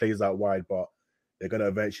 someone that plays out wide, but they're going to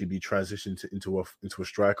eventually be transitioned into a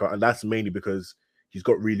striker, and that's mainly because he's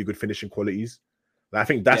got really good finishing qualities. I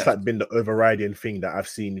think that's been the overriding thing that I've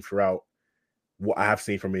seen throughout what I have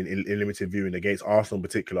seen from him in limited viewing against Arsenal in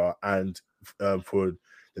particular, and for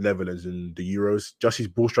the Netherlands and the Euros, just his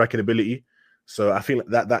ball striking ability. So I feel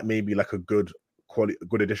that may be like a good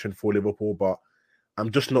addition for Liverpool, but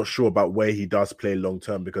I'm just not sure about where he does play long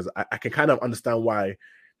term, because I can kind of understand why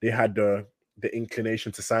they had the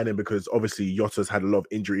inclination to sign him, because obviously Jota's had a lot of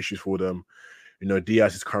injury issues for them.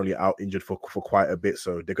 Diaz is currently out injured for quite a bit,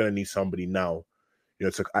 so they're going to need somebody now,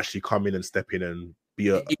 to actually come in and step in and be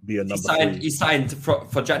a number three. He signed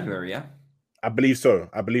for January, yeah? I believe so.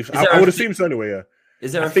 I would assume so anyway, yeah.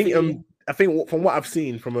 Is there I think from what I've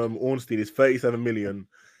seen from Ornstein, is 37 million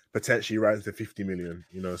potentially rises to 50 million,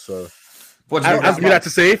 so as we like to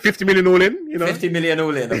say, 50 million all in, 50 million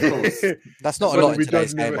all in, of course. That's not a lot in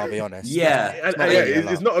today's game, I'll be honest. Yeah.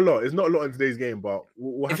 It's not a lot. It's not a lot in today's game, but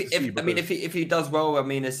we'll have to see. If he does well,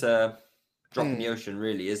 it's a drop in the ocean,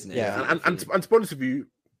 really, isn't it? Yeah. And to be honest with you,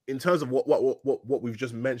 in terms of what we've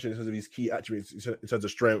just mentioned, in terms of these key attributes, in terms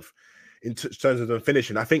of strength, in terms of the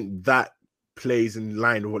finishing, I think that plays in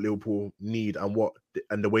line with what Liverpool need and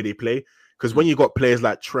the way they play. Because when you got players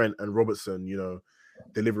like Trent and Robertson,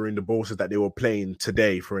 delivering the balls that they were playing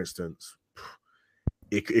today, for instance,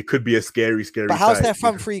 it could be a scary But how's their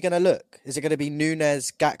front three going to look? Is it going to be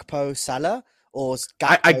Nunez, Gakpo, Salah, or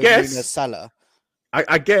Gakpo, I guess, Nunez, Salah?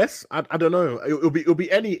 I guess I don't know. It'll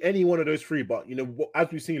be any one of those three. But as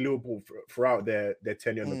we've seen Liverpool throughout their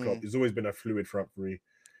tenure in the club, it's always been a fluid front three.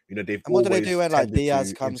 They've. And what do they do when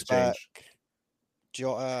Diaz comes back?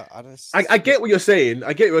 Jota, I get what you're saying.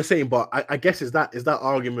 But I guess is that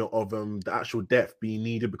argument of the actual depth being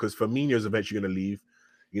needed, because Firmino's eventually going to leave.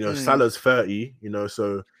 Salah's 30.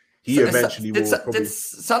 So he eventually will. Did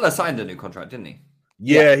Salah signed a new contract, didn't he?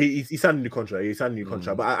 Yeah, he signed a new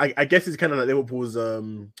contract. But I guess it's kind of like Liverpool's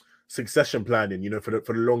succession planning, for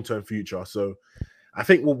the long term future. So I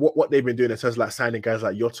think what they've been doing in terms of like signing guys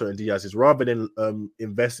like Jota and Diaz is, rather than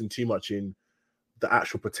investing too much in the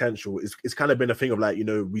actual potential, it's kind of been a thing of like,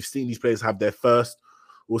 we've seen these players have their first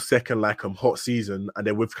or second hot season, and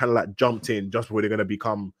then we've kind of like jumped in just before they're going to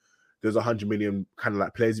become those 100 million kind of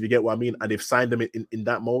like players, if you get what I mean. And they've signed them in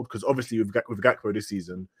that mode, because obviously with Gakpo this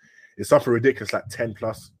season, it's something ridiculous, like 10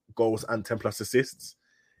 plus goals and 10 plus assists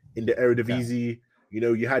in the Eredivisie.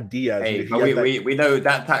 You had Diaz. Hey, we know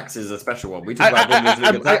that tax is a special one. We talk about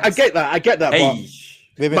I get that. Hey.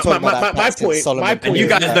 We've been talking about my point, and you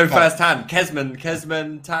guys know firsthand.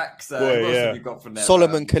 Kesman tax. What else have you got from there?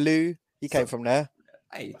 Solomon Kalou, he came from there.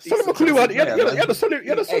 Hey, Solomon Kalou had a solid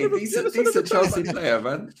decent Chelsea player,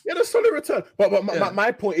 man. He had a solid return. But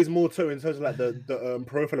my point is more so in terms of like the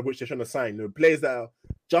profile of which they're trying to sign. Players that are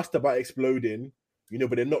just about exploding,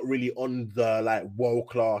 but they're not really on the like world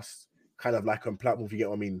class kind of like platform. If you get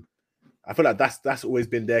what I mean. I feel like that's always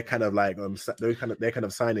been their kind of like their kind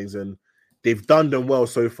of signings, and they've done them well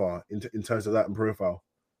so far in terms of that and profile.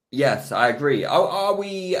 Yes, I agree. Are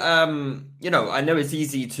we, I know it's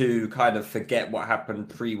easy to kind of forget what happened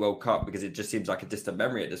pre-World Cup because it just seems like a distant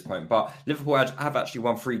memory at this point, but Liverpool have actually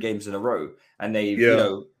won 3 games in a row, and they've,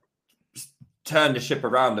 turned the ship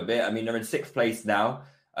around a bit. They're in 6th place now,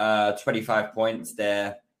 25 points.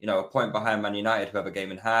 They're, a point behind Man United, who have a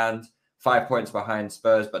game in hand, 5 points behind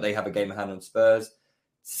Spurs, but they have a game in hand on Spurs,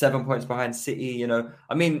 7 points behind City,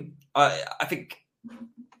 I think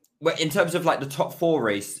in terms of like the top 4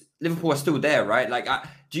 race, Liverpool are still there, right? Like,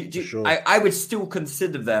 I would still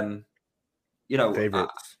consider them,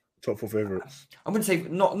 favorites, top 4 favorites. I wouldn't say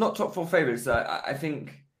not top 4 favorites. I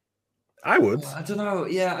think I would. I don't know.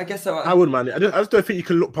 Yeah, I guess so. I would, man. I just don't think you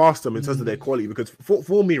can look past them in terms of their quality, because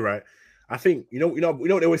for me, right, I think you know what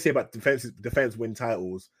they always say about defense win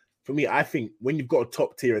titles. For me, I think when you've got a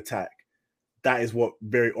top tier attack, that is what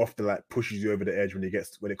very often like pushes you over the edge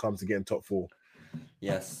when it comes to getting top 4.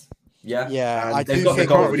 Yes. Yeah. Yeah. I do think think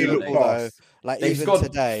really look past. Like they've even scored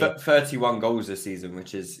today, 31 goals this season,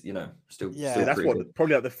 which is still. Yeah. Still that's pretty good.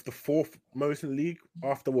 probably like the 4th most in the league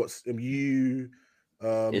after what's It's the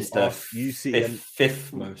UC and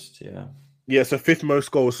 5th most. Yeah. Yeah, so 5th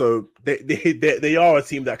most goals. So they are a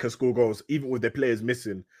team that can score goals, even with their players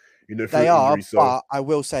missing, you know, through They are, injury. So but I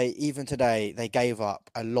will say, even today, they gave up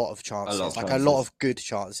a lot of chances, a lot of good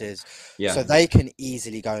chances. Yeah. So they can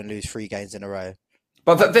easily go and lose 3 games in a row.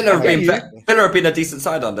 But Villa have been a decent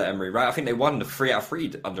side under Emery, right? I think they won the 3 out of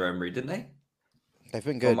 3 under Emery, didn't they? They've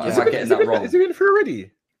been good. Is that getting that wrong? Is it in 3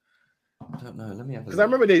 already? I don't know. Let me have a Because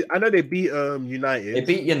I know they beat United. They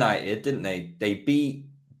beat United, didn't they? They beat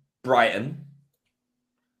Brighton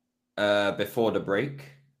before the break.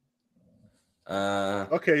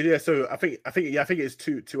 Okay, yeah. So I think it's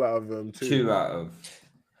two out of 2. 2 out of.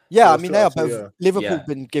 Yeah, I mean they are both. Yeah. Liverpool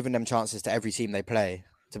been giving them chances to every team they play.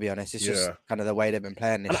 To be honest, it's just kind of the way they've been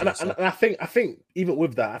playing this year. And I think even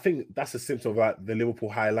with that, I think that's a symptom of like the Liverpool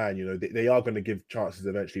high line. You know, they are going to give chances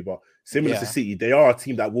eventually, but similar to City, they are a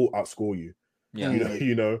team that will outscore you. Yeah,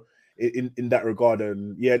 you know, in that regard.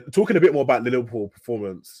 And yeah, talking a bit more about the Liverpool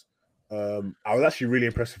performance, I was actually really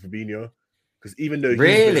impressed with Fabinho because even though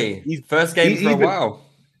he's first game for a while.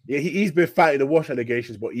 Yeah, he's been fighting the wash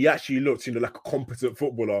allegations, but he actually looked, you know, like a competent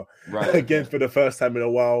footballer again for the first time in a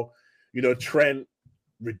while. You know, Trent,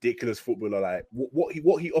 ridiculous footballer. Like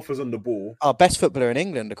what he offers on the ball. Our best footballer in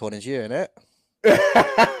England, according to you, isn't it?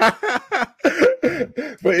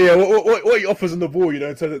 But yeah, what he offers on the ball, you know,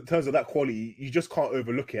 in terms of that quality, you just can't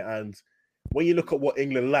overlook it. And when you look at what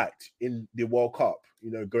England lacked in the World Cup, you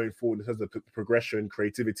know, going forward in terms of progression,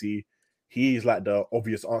 creativity, he is like the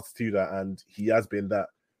obvious answer to that, and he has been that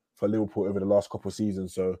for Liverpool over the last couple of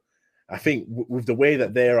seasons. So I think with the way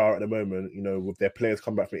that they are at the moment, you know, with their players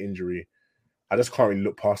come back from injury, I just can't really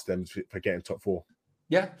look past them for getting top 4.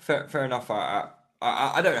 Yeah, fair enough. I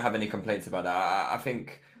don't have any complaints about that. I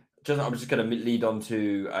think I'm just going to lead on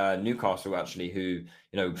to Newcastle, actually, who, you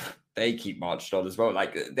know, they keep marched on as well.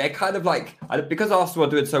 Like, they're kind of like, because Arsenal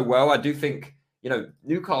are doing so well, I do think, you know,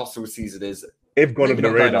 Newcastle's season is... They've gone under the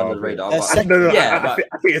radar. I think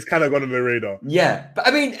it's kind of gone under the radar. Yeah, but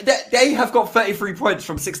I mean, they have got 33 points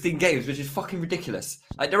from 16 games, which is fucking ridiculous.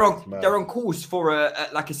 Like they're on course for a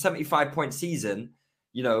 75-point season,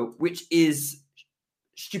 you know, which is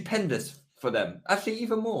stupendous for them. Actually,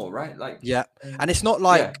 even more, right? Like, yeah, and it's not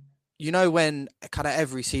like you know when kind of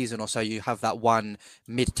every season or so you have that one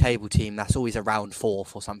mid-table team that's always around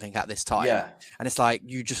 4th or something at this time. Yeah. And it's like,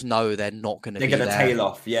 you just know they're not going to be there. They're going to tail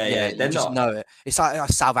off. Yeah. They just know it. It's like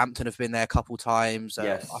Southampton have been there a couple times.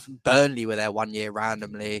 Yes. I think Burnley were there one year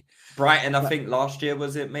randomly. Brighton, I think last year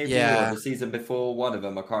was it maybe? Or the season before, one of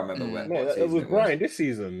them. I can't remember when. No, it was Brighton this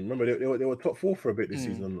season. Remember, they were top 4 for a bit this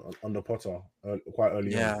season under Potter, quite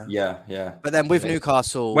early on. Yeah. But then with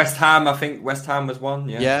Newcastle... West Ham, I think West Ham was one.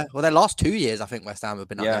 Yeah. Well, their last 2 years, I think West Ham have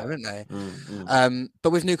been up there, haven't they? But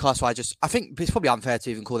with Newcastle, I think it's probably unfair to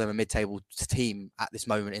even call them a mid-table team at this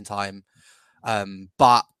moment in time.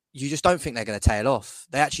 But you just don't think they're going to tail off.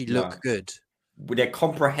 They actually look good. They're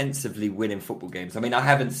comprehensively winning football games. I mean, I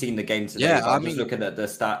haven't seen the game today. Yeah, I'm just looking at the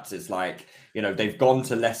stats. It's like, you know, they've gone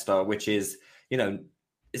to Leicester, which is, you know,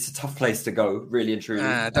 it's a tough place to go, really and truly.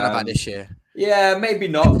 I don't know about this year. Yeah, maybe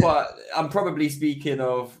not, but I'm probably speaking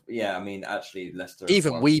of, I mean, actually, Leicester.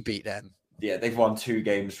 Even we beat them. Yeah, they've won 2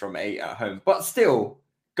 games from 8 at home. But still,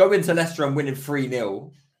 going to Leicester and winning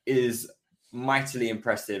 3-0 is mightily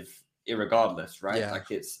impressive, irregardless, right? Yeah. Like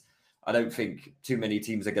I don't think too many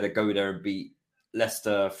teams are going to go there and beat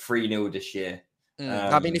Leicester 3-0 this year.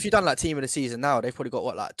 I mean, if you've done like team of the season now, they've probably got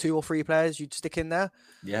like 2 or 3 players you'd stick in there.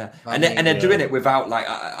 Yeah, they're doing it without like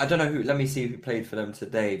I don't know who. Let me see who played for them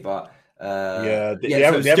today, but still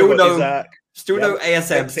no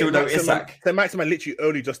ASM, still no Isak. So Maximan literally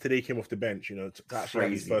only just today came off the bench, you know, to actually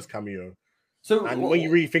have his first cameo. So when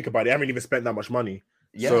you really think about it, they haven't even spent that much money.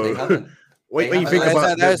 Yeah, so, they haven't. When you think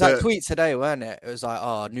about there was that tweet today, weren't it? It was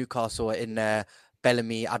like, Newcastle are in their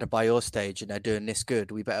Bellamy Adebayor stage and they're doing this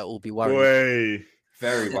good. We better all be worried.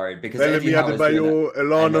 Very worried because Bellamy Adebayor,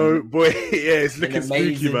 Elano, it's looking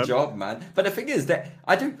spooky, man. Job, man. But the thing is that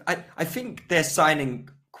I think they're signing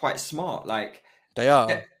quite smart. Like they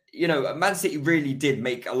are. You know, Man City really did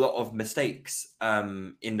make a lot of mistakes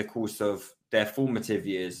in the course of their formative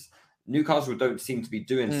years. Newcastle don't seem to be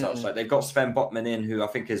doing such. Like they've got Sven Botman in, who I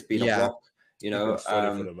think has been a rock. You know,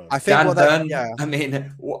 I think Dan Burn. I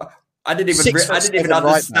mean, I didn't even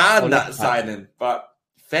understand that signing, but.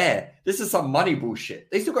 Fair. This is some money bullshit.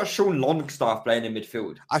 They still got Sean Longstaff playing in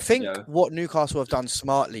midfield. I think what Newcastle have done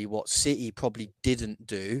smartly, what City probably didn't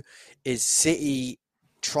do, is City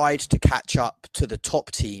tried to catch up to the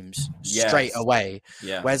top teams straight away.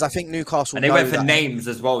 Yeah. Whereas I think Newcastle... And they went for names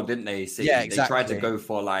as well, didn't they? City? Yeah, exactly. They tried to go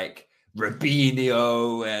for like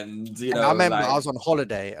Robinho and, you know... I remember I was on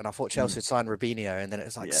holiday and I thought Chelsea had signed Robinho and then it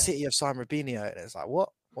was like, City have signed Robinho. And it's like, what?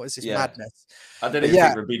 What is this Yeah. madness? I don't But even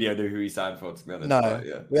yeah. think Robinho knew who he signed for, to be honest. No, But,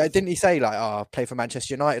 yeah. yeah, didn't he say like, "Oh, play for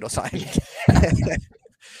Manchester United" or something?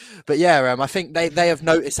 But yeah, I think they have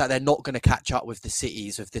noticed that they're not going to catch up with the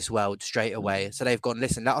cities of this world straight away. So they've gone,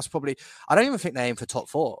 listen, that was probably. I don't even think they aimed for top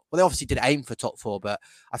 4. Well, they obviously did aim for top 4, but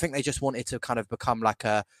I think they just wanted to kind of become like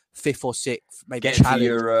a 5th or 6th, maybe Get to challenge.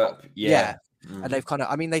 Europe. Yeah. And they've kind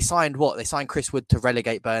of. I mean, they signed what? They signed Chris Wood to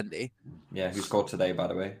relegate Burnley. Yeah, who scored today, by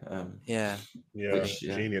the way. Yeah. Genius.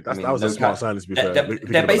 I mean, That was a smart sign, to be fair.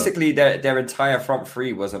 They're basically their entire front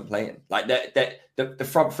three wasn't playing. Like the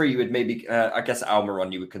front three, you would maybe, I guess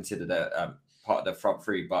Almiron you would consider the part of the front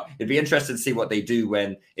three, but it'd be interesting to see what they do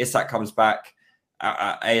when Isak comes back,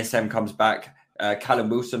 ASM comes back, Callum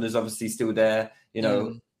Wilson is obviously still there. You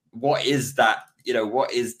know, what is that? You know,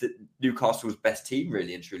 what is the Newcastle's best team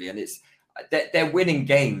really and truly? And it's they're winning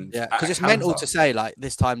games. Yeah, because it's mental to say like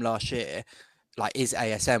this time last year, like is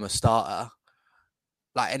ASM a starter?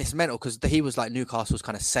 Like, and it's mental because he was like Newcastle's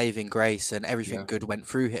kind of saving grace and everything good went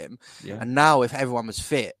through him. Yeah. And now if everyone was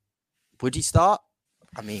fit, would he start?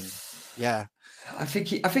 I mean, yeah. I think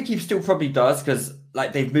he still probably does because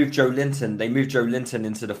like they've moved Joe Linton. They moved Joe Linton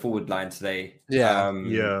into the forward line today.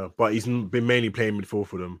 Yeah. But he's been mainly playing midfield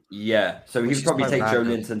for them. Yeah, so he'd probably take Joe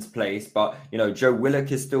Linton's place. But you know, Joe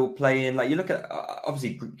Willock is still playing. Like you look at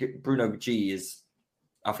obviously Bruno G is.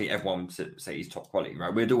 I think everyone would say he's top quality,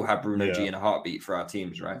 right? We'd all have Bruno G in a heartbeat for our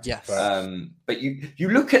teams, right? Yes. But you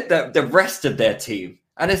look at the rest of their team,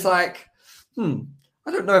 and it's like, I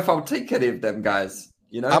don't know if I'll take any of them guys.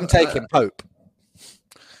 You know, I'm taking Pope.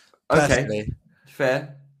 Okay, personally.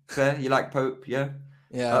 fair. You like Pope, yeah?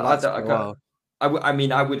 Yeah, I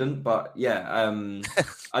mean, I wouldn't, but yeah,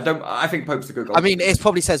 I don't. I think Pope's a good goalkeeper. I mean, it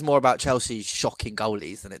probably says more about Chelsea's shocking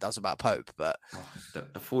goalies than it does about Pope. But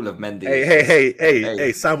the fall of Mendy.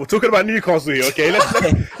 Hey, Sam, we're talking about Newcastle here, okay?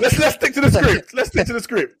 Let's stick to the script. Let's stick to the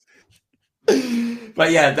script.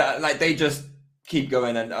 But yeah, like they just keep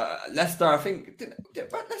going, and Leicester. I think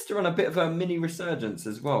Leicester on a bit of a mini resurgence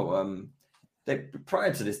as well. They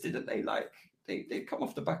prior to this, didn't they? Like they come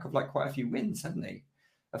off the back of like quite a few wins, haven't they?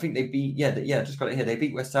 I think they beat, just got it here. They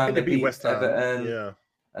beat West Ham. They beat West Ham. Everton.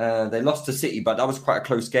 Yeah. They lost to City, but that was quite a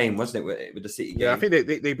close game, wasn't it? With the City game. Yeah, I think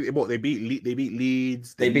they beat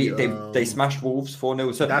Leeds. They smashed Wolves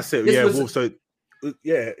 4-0. So that's it. Yeah, Wolves. So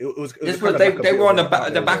yeah, it was. They were on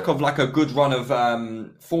the back of like a good run of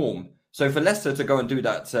form. So for Leicester to go and do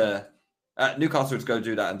that, Newcastle to go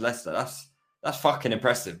do that, and Leicester, that's fucking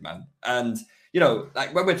impressive, man. And you know,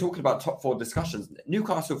 like when we're talking about top 4 discussions,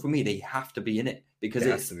 Newcastle for me, they have to be in it because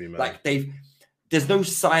it's like there's no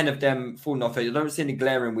sign of them falling off. You don't see any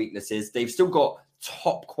glaring weaknesses. They've still got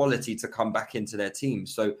top quality to come back into their team.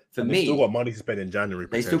 So for me, they still got money to spend in January.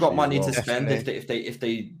 They still got money to spend if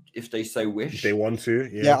they so wish. If they want to.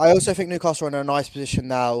 Yeah, I also think Newcastle are in a nice position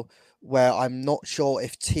now where I'm not sure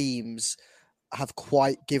if teams have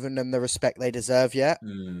quite given them the respect they deserve yet.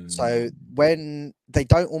 So when they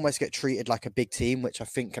don't almost get treated like a big team, which I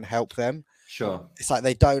think can help them. Sure. It's like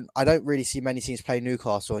I don't really see many teams play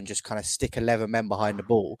Newcastle and just kind of stick 11 men behind the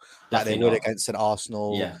ball like they would against an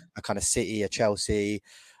Arsenal, a kind of City, a Chelsea.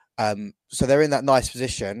 So they're in that nice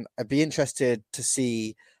position. I'd be interested to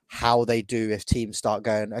see how they do if teams start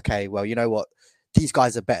going, okay, well, you know what? These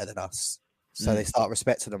guys are better than us. So they start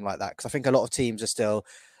respecting them like that. Because I think a lot of teams are still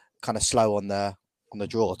kind of slow on the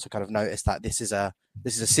draw to kind of notice that this is a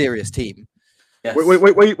serious team. Yes. Wait,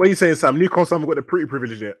 what are you saying, Sam? Newcastle haven't got the pretty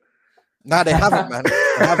privilege yet. No, they haven't, man.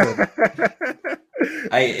 They haven't.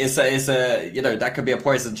 Hey, it's a that could be a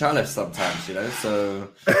poison chalice sometimes, So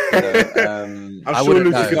I'm sure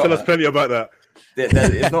Lucas can tell us plenty about that.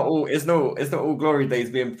 It's not all glory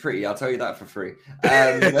days being pretty. I'll tell you that for free.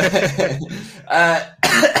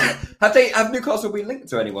 Have Newcastle been linked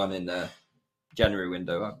to anyone in the January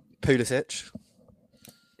window? Pulisic.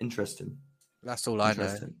 Interesting. That's all I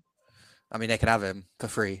know. I mean, they can have him for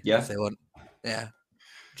free if they want. Yeah.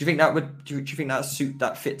 Do you think that would? Do you think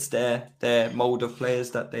that fits their mold of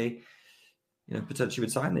players that they, potentially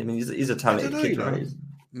would sign? I mean, he's a talented kid, right?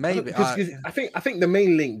 Maybe. I think the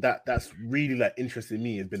main link that's really like interested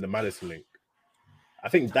me has been the Maddison link. I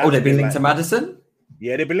think that. They've been linked to Maddison.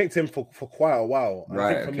 Yeah, they've been linked to him for quite a while. And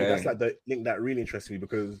right. I think for me, that's like the link that really interests me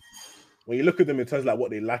because when you look at them in terms of like what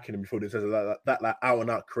they lack in them before, in terms of that like out and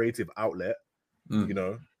out creative outlet,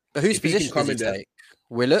 But whose position does he take?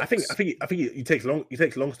 Willock? I think he takes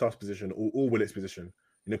Longstaff's position or Willock's position.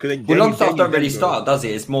 You know, because Longstaff don't really start, does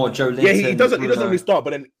he? It's more Joe Linton. Yeah, he doesn't really start.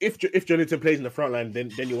 But then if Joe Linton plays in the front line,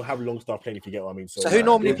 then you'll have Longstaff playing. If you get what I mean. So who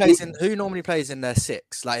normally plays in their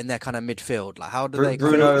six, like in their kind of midfield? Like how do they?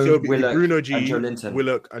 Bruno, Willock, G, and Joe Linton.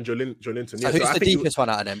 Willock and Joe Linton. So who's the deepest one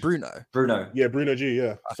out of them? Bruno. Yeah, Bruno G.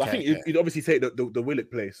 Yeah. So I think you'd obviously take the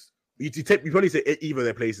Willock place. You probably say either of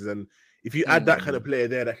their places, and if you add that kind of player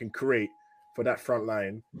there that can create for that front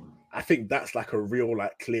line, I think that's like a real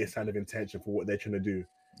like clear sign of intention for what they're trying to do.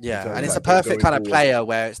 Yeah, and it's a perfect kind of player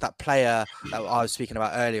where it's that player that I was speaking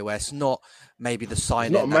about earlier, where it's not maybe the sign.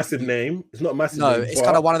 It's not a massive name. It's not a massive. No, name, it's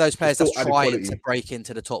kind of one of those players that's trying quality to break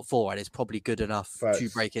into the top four, and is probably good enough to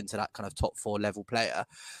break into that kind of top four level player.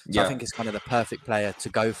 So I think it's kind of the perfect player to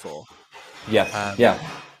go for. Yeah,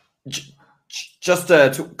 Just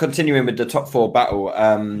continuing with the top four battle.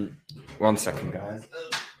 1 second, guys.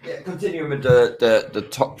 Continuing with the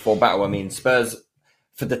top four battle. I mean, Spurs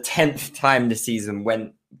for the 10th time this season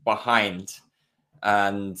went behind,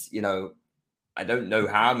 and I don't know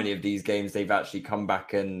how many of these games they've actually come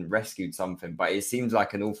back and rescued something, but it seems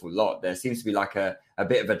like an awful lot. There seems to be like a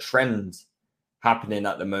bit of a trend happening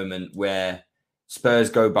at the moment where Spurs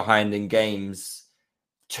go behind in games,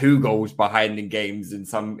 2 goals behind in games in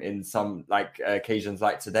some like occasions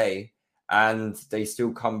like today, and they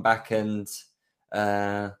still come back and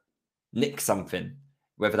nick something,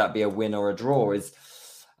 whether that be a win or a draw.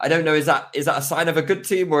 I don't know. Is that a sign of a good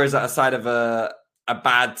team, or is that a sign of a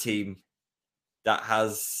bad team that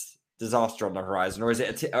has disaster on the horizon, or is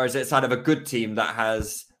it a sign of a good team that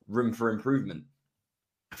has room for improvement?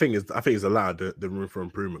 I think it's allowed the room for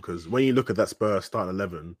improvement, because when you look at that Spurs starting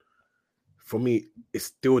 11, for me, it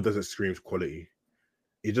still doesn't scream quality.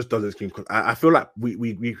 It just doesn't scream. I feel like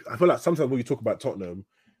I feel like sometimes when you talk about Tottenham,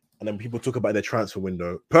 and then people talk about their transfer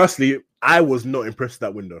window. Personally, I was not impressed with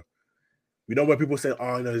that window. Where people say,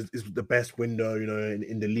 it's the best window,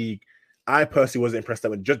 in the league. I personally wasn't impressed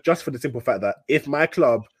with that one, just for the simple fact that if my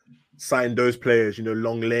club signed those players,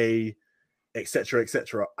 Longley,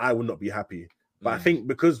 etc., I would not be happy. But I think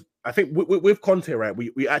with Conte, right,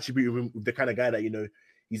 we actually beat him with the kind of guy that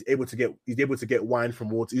he's able to get wine from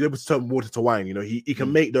water. He's able to turn water to wine. He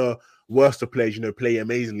can make the worst of players, play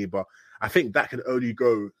amazingly. But I think that can only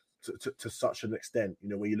go to such an extent.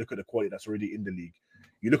 When you look at the quality that's already in the league.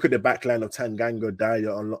 You look at the backline of Tanganga,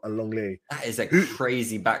 Dyer, and Longley. That is a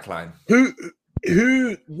crazy backline.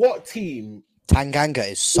 What team?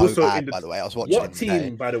 Tanganga is so bad, by the way. I was watching. What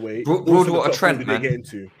team, by the way? Broadwater Trent, did they get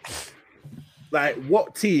into? Like,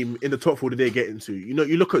 what team in the top 4 did they get into?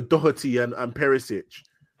 You look at Doherty and Perisic.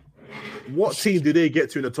 What team did they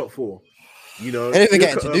get to in the top 4? They didn't even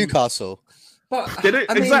get into Newcastle. But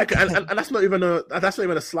exactly, and that's not even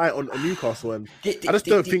a slight on Newcastle. And I just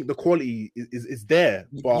don't think the quality is there.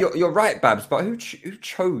 But you're right, Babs. But who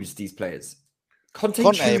chose these players? Conte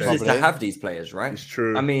chooses to have these players, right? It's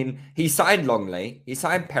true. I mean, he signed Longley, he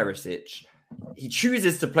signed Perisic, he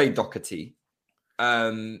chooses to play Doherty.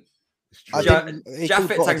 Japhet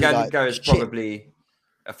Tanganga is probably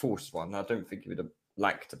a forced one. I don't think he would have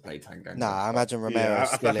liked to play Tanganga. Nah, I imagine Romero. Yeah,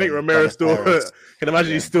 I think Romero still can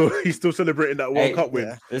imagine he's still celebrating that World Cup win.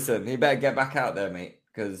 Yeah. Listen, he better get back out there, mate.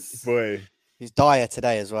 Because he's Dyer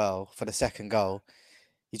today as well for the second goal.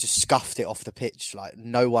 He just scuffed it off the pitch. Like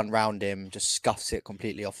no one round him, just scuffs it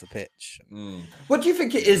completely off the pitch. What do you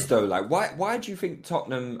think it is though? Like why do you think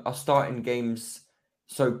Tottenham are starting games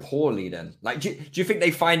so poorly then? Like do you think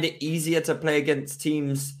they find it easier to play against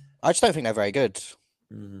teams? I just don't think they're very good.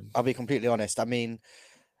 I'll be completely honest. I mean,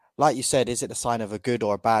 like you said, is it a sign of a good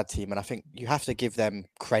or a bad team? And I think you have to give them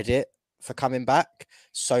credit for coming back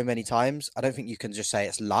so many times. I don't think you can just say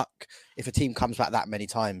it's luck. If a team comes back that many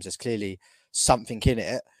times, there's clearly something in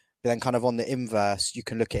it. But then kind of on the inverse, you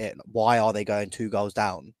can look at it. Why are they going 2 goals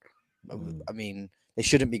down? I mean, they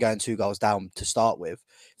shouldn't be going 2 goals down to start with.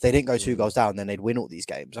 If they didn't go 2 goals down, then they'd win all these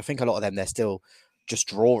games. I think a lot of them, they're still just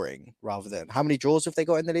drawing rather than... How many draws have they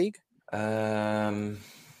got in the league?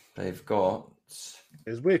 They've got...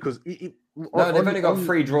 It's weird because... they've only got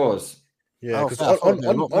 3 draws. Yeah, because on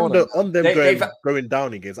them going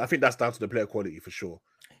down in games, I think that's down to the player quality for sure.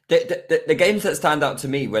 The games that stand out to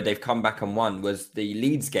me where they've come back and won was the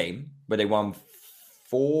Leeds game where they won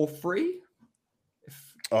 4-3.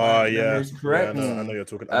 Yeah, correct. Yeah, I know you're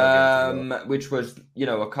talking. Which was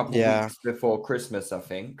a couple of weeks before Christmas, I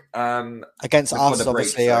think. Against us,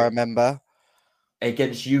 obviously, I remember.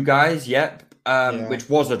 Against you guys, which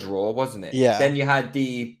was a draw, wasn't it? Yeah. Then you had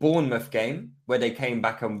the Bournemouth game where they came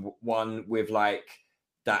back and won with like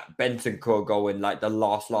that Bentancur goal in like the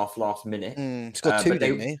last minute. He's got 2,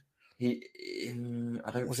 didn't he?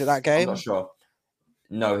 I don't. Was it that game? I'm not sure.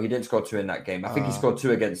 No, he didn't score 2 in that game. I think he scored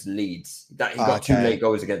 2 against Leeds. He got 2 late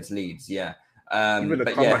goals against Leeds. Yeah. Even the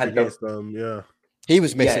but comeback against them. Yeah. He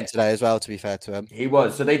was missing today as well, to be fair to him. He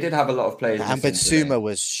was. So they did have a lot of players. And Bissouma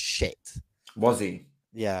was shit. Was he?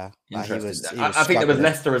 Yeah. Interesting. I think there was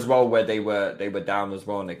Leicester as well, where they were down as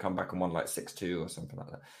well, and they come back and won like 6-2 or something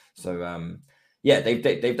like that. So they've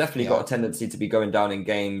definitely got a tendency to be going down in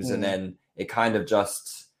games, and then it kind of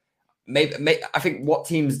just maybe I think what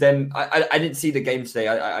teams then I didn't see the game today.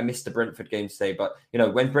 I missed the Brentford game today, but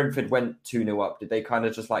when Brentford went 2-0 up, did they kind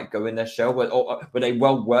of just like go in their shell? Or were they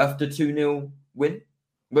well worth the 2-0 win?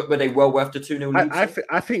 Were they well worth the 2-0 lead?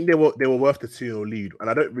 I think they were worth the 2-0 lead, and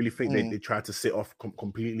I don't really think they tried to sit off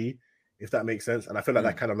completely, if that makes sense. And I feel like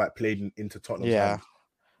that kind of like played into Tottenham. Yeah,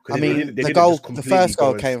 I mean the first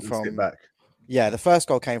goal came from the first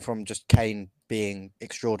goal came from just Kane being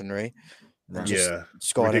extraordinary, and just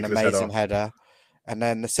scoring an amazing header. And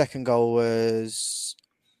then the second goal was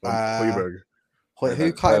Højbjerg.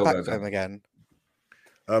 Who cut it back for him again?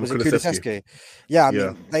 Was it Kulusevski? Yeah, I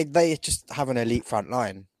mean, they just have an elite front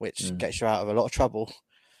line, which gets you out of a lot of trouble.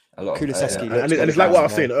 Kulusevski, and it's like what I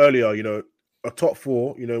was saying earlier. A top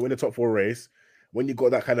 4, in the top 4 race, when you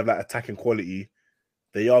got that kind of like attacking quality,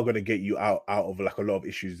 they are going to get you out of like a lot of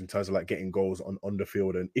issues in terms of like getting goals on the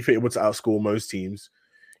field. And if you're able to outscore most teams,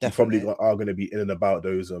 you probably are going to be in and about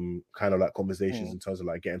those kind of like conversations in terms of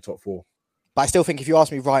like getting top 4. But I still think if you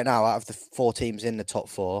ask me right now, out of the 4 teams in the top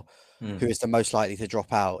 4, who is the most likely to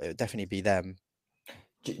drop out, it would definitely be them.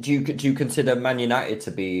 Do you consider Man United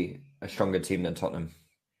to be a stronger team than Tottenham?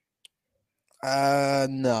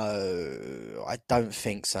 No, I don't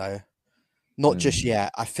think so. Not just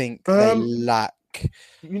yet. I think they lack.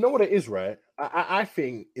 You know what it is, right? I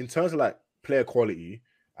think in terms of like player quality,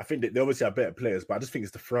 I think that they obviously have better players, but I just think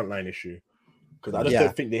it's the frontline issue, because I just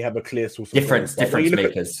don't think they have a clear source of difference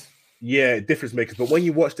makers. Difference makers. But when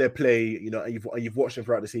you watch their play, and you've watched them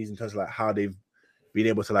throughout the season in terms of like how they've been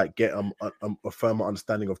able to like get a firmer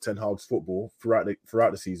understanding of Ten Hag's football throughout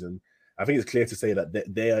the season, I think it's clear to say that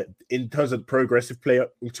they are, in terms of progressive play,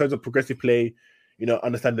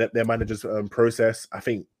 understanding their manager's process. I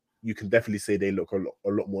think you can definitely say they look a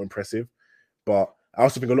lot more impressive. But I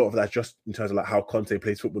also think a lot of that just in terms of like how Conte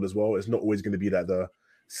plays football as well. It's not always going to be like the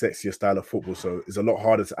sexier style of football, so it's a lot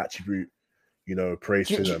harder to attribute praise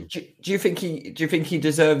to them. Do you think he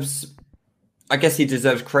deserves? I guess he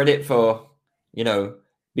deserves credit for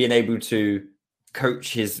being able to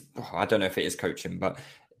coach his. I don't know if it is coaching, but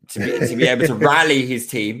to be able to rally his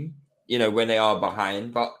team, when they are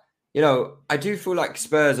behind. But I do feel like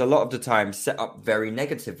Spurs a lot of the time set up very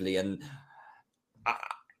negatively, and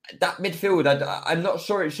that midfield, I'm not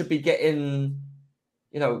sure it should be getting,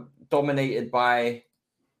 dominated by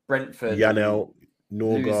Brentford. Janelt,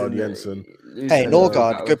 Norgard, Jensen. Hey,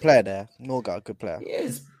 Norgard, good player there. Norgard, good player. He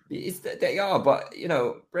is. They are, but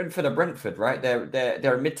Brentford are Brentford, right?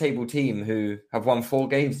 They're a mid-table team who have won 4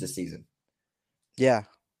 games this season. Yeah.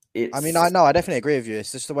 I mean, I know, I definitely agree with you.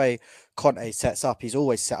 It's just the way Conte sets up. He's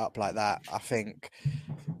always set up like that. I think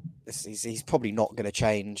he's probably not going to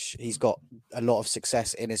change. He's got a lot of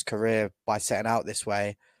success in his career by setting out this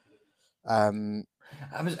way.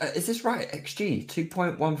 Is this right? XG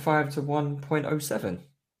 2.15 to 1.07.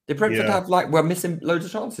 Did Brentford have we're missing loads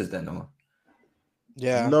of chances then, or?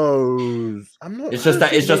 Yeah. No, I'm not. It's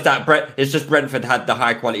just Brentford had the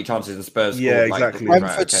high quality chances and Spurs. Yeah, exactly.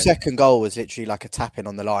 Brentford's second goal was literally like a tapping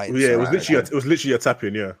on the line. Yeah, it was literally a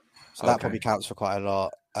tapping. Yeah, so that probably counts for quite a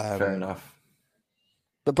lot. Fair enough.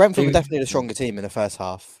 But Brentford were definitely the stronger team in the first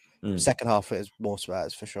half. Second half, it was more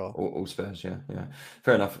Spurs for sure. All Spurs, yeah.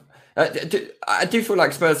 Fair enough. I do feel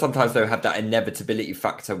like Spurs sometimes though have that inevitability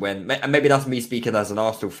factor when, and maybe that's me speaking as an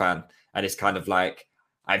Arsenal fan, and it's kind of like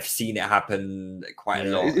I've seen it happen quite a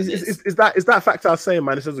lot. Is that factor I was saying,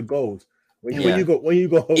 man? It says goals. When you go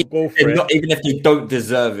go for it, even if you don't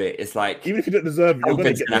deserve it, it's like even if you don't deserve it, you're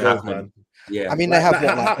going to get the goals, man. Yeah, I mean, they have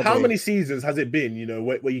how many seasons has it been?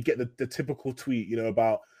 Where you get the typical tweet,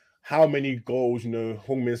 about how many goals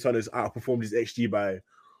Heung-min Son has outperformed his XG by,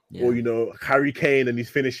 or Harry Kane and he's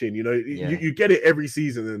finishing. You get it every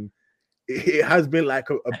season, and it has been like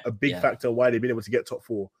a big factor why they've been able to get top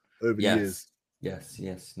 4 over the years.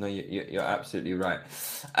 Yes. No, you're absolutely right.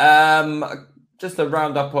 Just a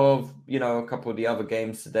roundup of a couple of the other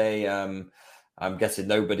games today. I'm guessing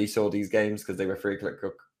nobody saw these games because they were 3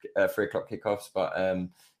 o'clock kickoffs. But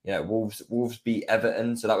Wolves beat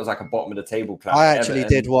Everton, so that was like a bottom of the table clash. I actually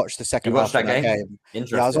did watch the second half of that game.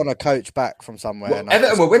 Interesting. Yeah, I was on a coach back from somewhere. Well,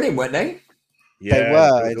 Everton were winning, weren't they? Yeah, they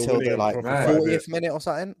were until the 40th minute or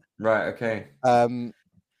something. Right. Okay.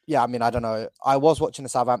 Yeah, I mean, I don't know. I was watching the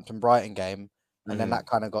Southampton Brighton game, And then that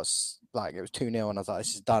kind of got like, it was 2-0 and I was like,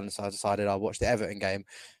 this is done. So I decided I'll watch the Everton game.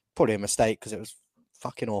 Probably a mistake because it was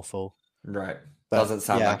fucking awful. Right. But, doesn't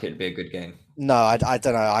sound like it'd be a good game. No, I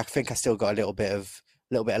don't know. I think I still got a little bit of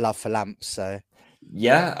love for Lamps. So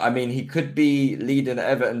yeah, I mean, he could be leading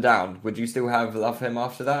Everton down. Would you still have love for him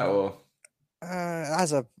after that, or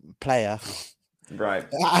as a player, right?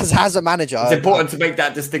 As a manager, it's important to make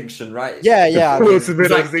that distinction, right? Yeah. I mean,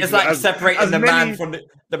 it's like separating the man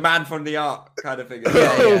from the art, kind of thing.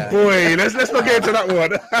 Oh boy, let's not get into that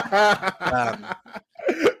one.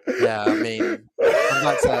 Yeah, I mean, I'd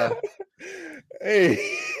like to. Hey.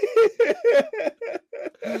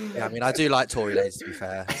 Yeah, I mean, I do like Tory Lanez, to be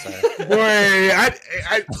fair. So. Boy, I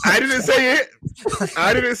didn't say it.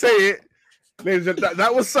 I didn't say it.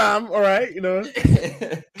 That was Sam, all right, you know.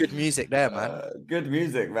 Good music there, man. Good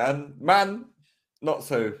music, man. Man, not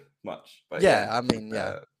so much. But yeah, I mean,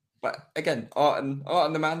 yeah. But again, art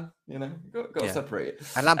and the man, you know, got to separate it.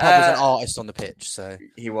 And Lampard was an artist on the pitch, so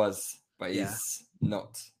he was, but he's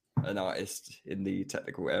not an artist in the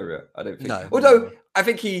technical area. I don't think. No. Although I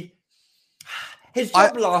think his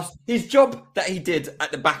job that he did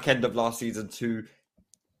at the back end of last season to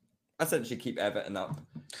essentially keep Everton up.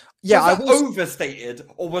 Yeah, was that overstated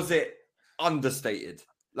or was it understated?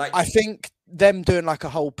 Like, I think them doing like a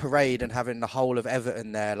whole parade and having the whole of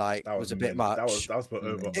Everton there, like, was a bit much. That was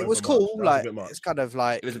over. It was cool. Like, it's kind of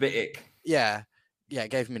like it was a bit ick. Yeah,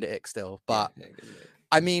 it gave me the ick still. But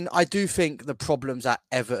I mean, I do think the problems at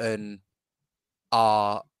Everton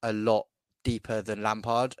are a lot deeper than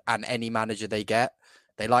Lampard and any manager they get.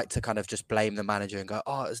 They like to kind of just blame the manager and go,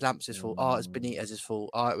 oh, it was Lamps' fault. Oh, it's Benitez's fault.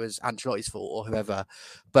 Oh, it was Ancelotti's fault or whoever.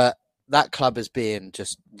 But that club is being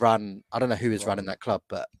just run. I don't know who is running that club,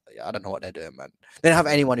 but I don't know what they're doing, man. They don't have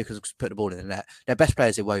anyone who can put the ball in the net. Their best player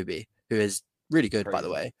is Iwobi, who is really good, by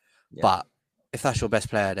the way. Yeah. But if that's your best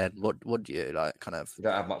player, then what do you like? Kind of, you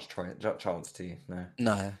don't have much chance to.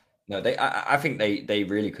 No. I think they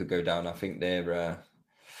really could go down. I think they're.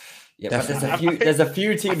 But there's a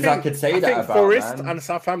few teams I could say that about. Forest and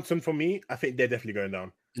Southampton, for me, I think they're definitely going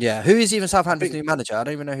down. Yeah, who is even Southampton's new manager? I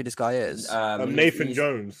don't even know who this guy is. Nathan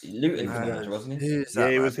Jones, Luton manager, wasn't he?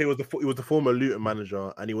 He was the former Luton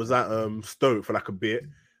manager, and he was at Stoke for like a bit,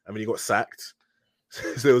 and then he got sacked.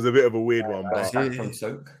 So it was a bit of a weird one. But from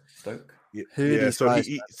Stoke. So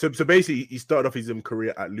basically, he started off his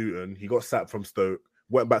career at Luton. He got sacked from Stoke,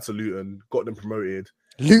 went back to Luton, got them promoted.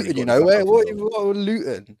 Luton, you know where? What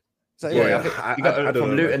Luton? He got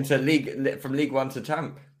from Luton to League One to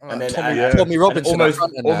Champ, and then Tommy Robinson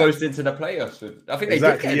almost into the playoffs. I think they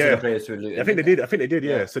did get into the playoffs with Luton. I think they did.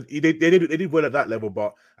 Yeah. So they did well at that level,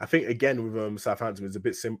 but I think again with Southampton it's a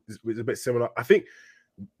bit similar. I think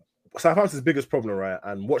Southampton's biggest problem, right?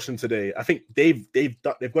 And watching today, I think they've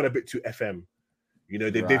gone a bit too FM. You know,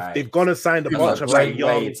 they've gone and signed a bunch of like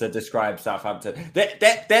young. Way to describe Southampton.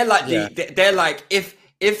 They're like they're like if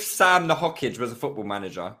Sam the Hockage was a football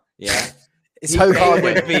manager. Yeah, it's so hard.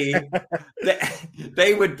 This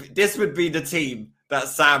would be the team that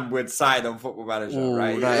Sam would sign on Football Manager,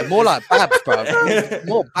 right? No, more like Babs, bro.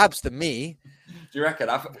 More Babs than me. Do you reckon?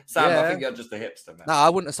 Sam, I think you're just a hipster, man. No, I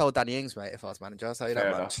wouldn't have sold Danny Ings, mate, if I was manager. I'll tell you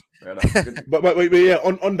that much. But yeah,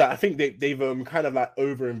 on that, I think they've kind of like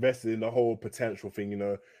over-invested in the whole potential thing, you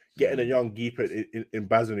know, getting a young keeper in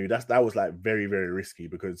Bazanu. That was like very, very risky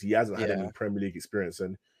because he hasn't had any Premier League experience,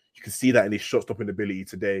 and you can see that in his shot-stopping ability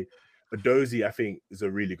today. Edozie, I think, is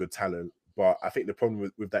a really good talent, but I think the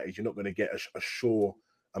problem with that is you're not going to get a sure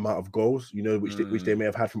amount of goals, you know, which they may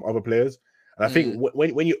have had from other players. And I think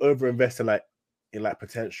when you overinvest in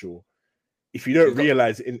potential, if you don't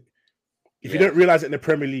realize it in the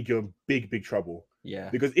Premier League, you're in big trouble. Yeah,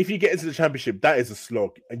 because if you get into the Championship, that is a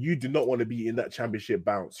slog, and you do not want to be in that Championship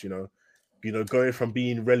bounce. You know, going from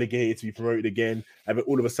being relegated to be promoted again, and then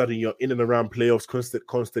all of a sudden you're in and around playoffs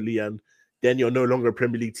constantly, and then you're no longer a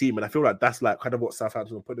Premier League team. And I feel like that's like kind of what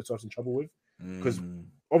Southampton will put themselves in trouble with. Because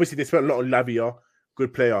obviously they spent a lot on Lavia,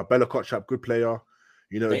 good player, Bella Kotchap, good player.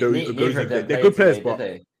 You know, they're good players, but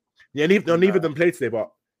neither of them played today, but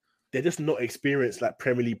they're just not experienced like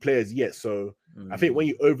Premier League players yet. So I think when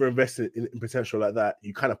you overinvest in potential like that,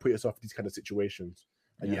 you kind of put yourself in these kind of situations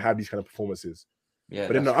and you have these kind of performances. Yeah.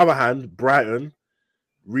 But on the other hand, Brighton,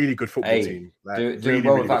 really good football team. Like, doing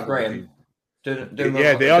well without Graham. They are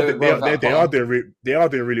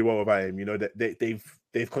doing really well without him. You know,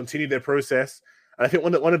 they've continued their process, and I think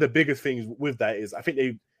one of the biggest things with that is I think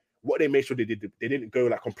they made sure they didn't go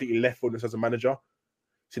like completely left footed as a manager.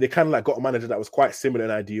 So they kind of like got a manager that was quite similar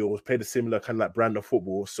in ideals, played a similar kind of like brand of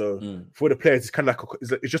football. So for the players, it's kind of like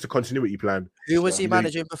it's just a continuity plan. Who was he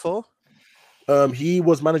managing before? He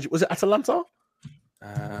was managing. Was it Atalanta?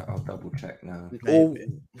 I'll double check now. Or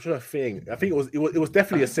I'm trying to think. I think it was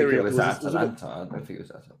definitely a Serie. It was Atalanta. I don't think it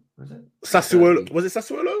was Atalanta. Was it Sassuolo? Was it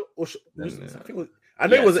Sassuolo? Or I think it was. I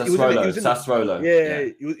know it was Sassuolo. Yeah,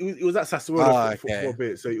 it was at Sassuolo okay. for a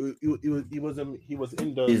bit. So he was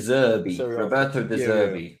in the De Zerbi, Roberto De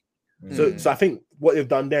Zerbi. So I think what they've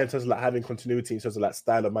done there in terms of like having continuity in terms of like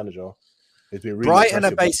style of manager has been really Brighton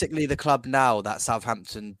are basically the club now that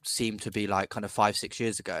Southampton seemed to be like kind of 5-6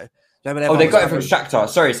 years ago. They got him from Shakhtar.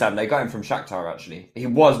 Sorry, Sam, they got him from Shakhtar. Actually, he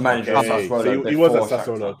was manager of Sassuolo. So he was at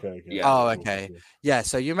Sassuolo. Okay. Yeah. Okay. Yeah.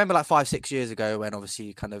 So you remember like 5-6 years ago when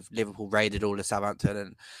obviously kind of Liverpool raided all of Southampton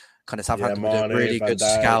and kind of Southampton were doing really good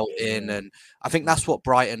scouting, and I think that's what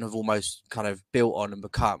Brighton have almost kind of built on and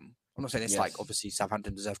become. I'm not saying it's like obviously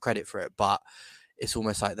Southampton deserve credit for it, but it's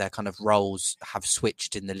almost like their kind of roles have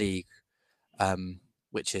switched in the league,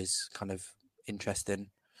 which is kind of interesting.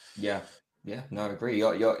 Yeah, no, I agree.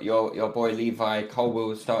 Your boy Levi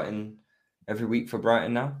Colwill starting every week for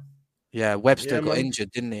Brighton now. Yeah, Webster got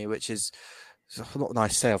injured, didn't he? Which is not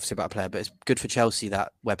nice to say, obviously, about a player, but it's good for Chelsea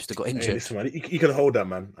that Webster got injured. Hey, listen, man, you can hold that,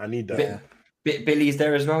 man. I need that. Billy's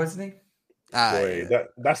there as well, isn't he? Boy,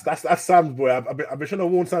 that's Sam's boy. I've been trying to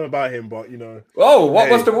warn Sam about him, but you know. Oh, what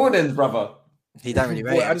was the warnings, brother? He don't really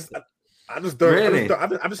rate. I just don't. Really?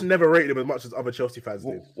 I just never rated him as much as other Chelsea fans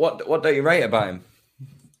did. What don't you rate about him?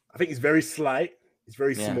 I think he's very slight. He's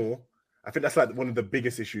very small. I think that's like one of the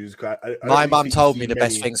biggest issues. My mum told me the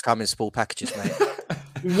best things come in small packages, mate.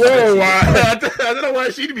 Whoa! I don't know why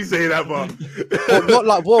she'd be saying that, but well, not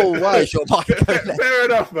like whoa. Why is your mic? Fair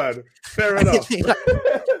enough, man. Fair enough.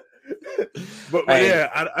 but yeah,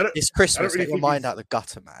 I don't, it's Christmas. Really get your mind out the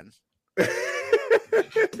gutter, man.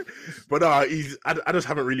 But no, I just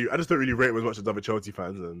don't really rate him as much as other Chelsea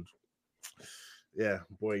fans, and yeah,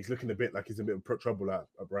 boy, he's looking a bit like he's in a bit of trouble at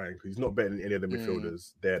Brighton because he's not better than any of the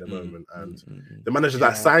midfielders there at the moment. And the manager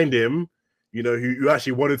that signed him, you know, who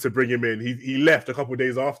actually wanted to bring him in, he left a couple of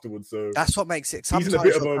days afterwards. So that's what makes it. Sometimes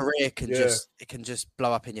your career can just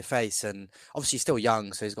blow up in your face, and obviously he's still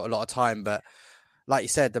young, so he's got a lot of time. But like you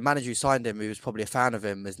said, the manager who signed him, who was probably a fan of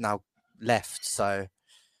him, has now left. So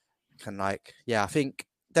I think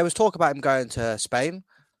there was talk about him going to Spain.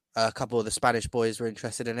 A couple of the Spanish boys were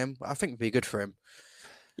interested in him. I think it'd be good for him.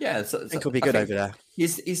 Yeah, I think it'll be good over there.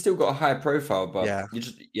 He's still got a high profile, but you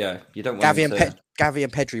don't want Gavi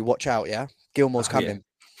and Pedri, watch out, yeah? Gilmore's coming.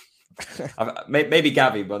 Yeah. Maybe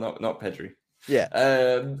Gavi, but not Pedri. Yeah.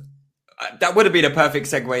 That would have been a perfect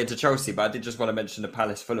segue into Chelsea, but I did just want to mention the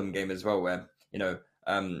Palace Fulham game as well, where, you know,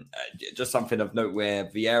 just something of note where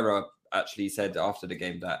Vieira actually said after the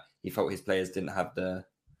game that he felt his players didn't have the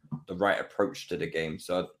right approach to the game.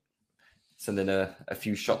 So sending a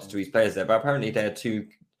few shots to his players there, but apparently they had two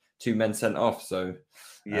men sent off. So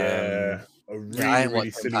a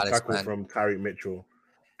really silly tackle from Tyrick Mitchell.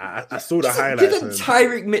 I saw the highlights. Didn't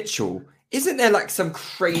Tyrick Mitchell? Isn't there like some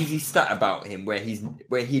crazy stat about him where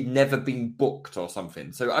he'd never been booked or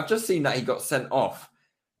something? So I've just seen that he got sent off.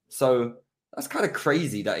 So that's kind of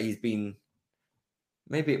crazy that he's been.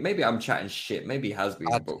 Maybe I'm chatting shit. Maybe he has been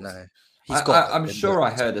booked. No. I'm sure I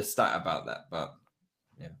heard a stat about that, but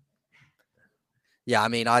yeah. Yeah, I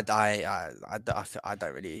mean, I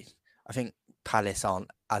don't really. I think Palace aren't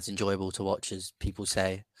as enjoyable to watch as people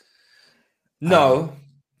say. No,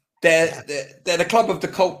 they're the club of the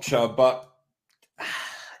culture, but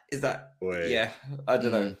is that? Yeah, I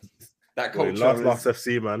don't know. That culture. Last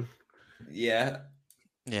FC, man. Yeah.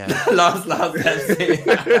 Last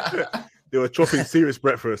FC. They were chopping serious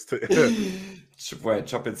breakfast. We're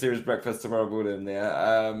chopping serious breakfast tomorrow morning.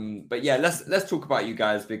 Yeah. But yeah, let's talk about you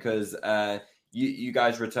guys because you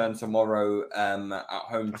guys return tomorrow at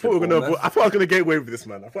home. I thought I was gonna get away with this,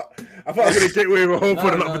 man. I thought I was gonna get away with home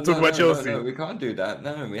for not talk about Chelsea. No, we can't do that.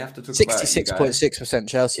 No, we have to talk 66.6%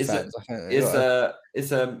 Chelsea fans.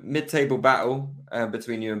 It's a mid-table battle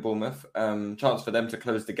between you and Bournemouth. Chance for them to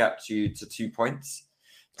close the gap to 2 points.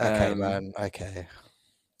 Okay, man. Okay.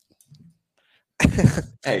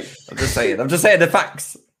 Hey, I'm just saying the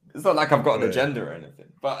facts. It's not like I've got an agenda or anything.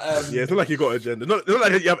 But it's not like you got an agenda. It's not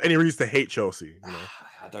like you have any reason to hate Chelsea. You know?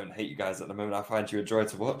 I don't hate you guys at the moment. I find you a joy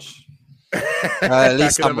to watch. At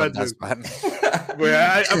least someone does, man.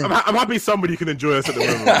 I'm happy somebody can enjoy us at the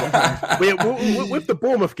moment. With the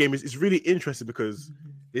Bournemouth game, it's really interesting because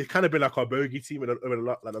it's kind of been like our bogey team in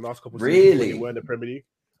the last couple of seasons when they were in the Premier League.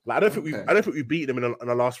 Like, I don't think we beat them in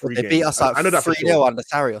the last 3 games. They beat us like 3-0 under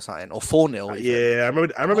Sarri or something, or 4-0. Yeah, I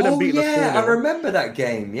remember them beating us 4-0. I remember that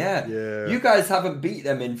game. Yeah. You guys haven't beat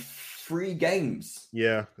them in 3 games.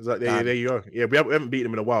 Yeah, exactly. There you go. Yeah, we haven't beaten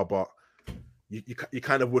them in a while, but you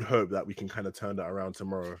kind of would hope that we can kind of turn that around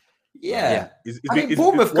tomorrow. Yeah. I mean, it's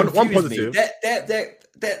Bournemouth one confuse me. positive.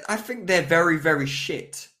 I think they're very, very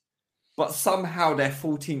shit, but somehow they're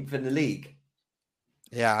 14th in the league.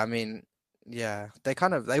 Yeah, I mean,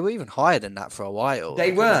 they were even higher than that for a while.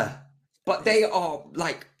 They were, but they are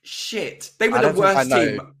like shit. They were the worst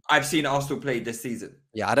team I've seen Arsenal play this season.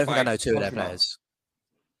 Yeah, I don't think I know two of their players.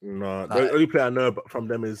 No, the only player I know from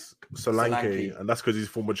them is Solanke, and that's because he's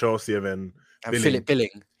former Chelsea and Philip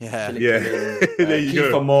Billing. Yeah. Billing, there you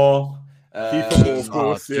go. Kiefer Moore. Kiefer Moore, of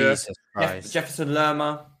course. Jesus Christ. Jefferson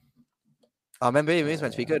Lerma. I remember he was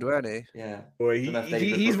meant to be good, weren't he? Yeah. Boy,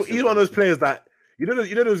 he's one of those players that you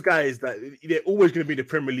know those guys that they're always going to be in the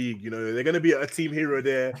Premier League. You know, they're going to be a team hero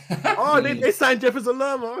there. They signed Jefferson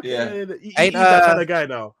Lerma. Okay. Yeah. He's that kind of guy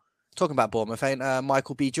now. Talking about Bournemouth, ain't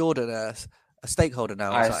Michael B. Jordan a stakeholder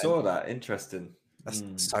now? I saw that. Interesting. That's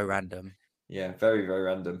so random. Yeah, very, very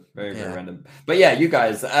random. Very, very random. But yeah, you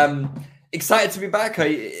guys, excited to be back.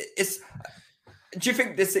 Do you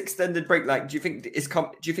think this extended break, do you think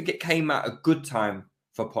it came at a good time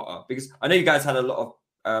for Potter? Because I know you guys had a lot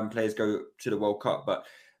of players go to the World Cup, but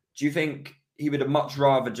do you think he would have much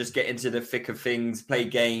rather just get into the thick of things, play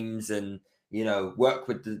games, and work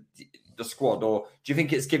with the squad, or do you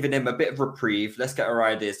think it's giving him a bit of reprieve? Let's get our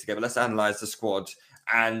ideas together. Let's analyze the squad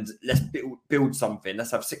and let's build something.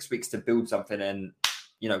 Let's have 6 weeks to build something and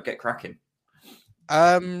get cracking.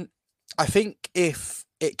 I think if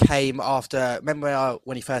it came after, remember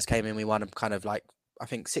when he first came in, we won kind of I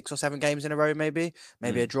think 6 or 7 games in a row, maybe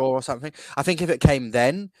a draw or something. I think if it came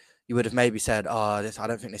then, you would have maybe said, I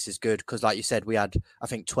don't think this is good. Because like you said, we had, I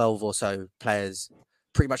think 12 or so players,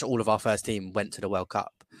 pretty much all of our first team went to the World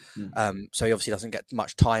Cup. So he obviously doesn't get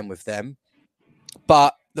much time with them.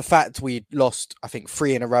 But the fact we lost, I think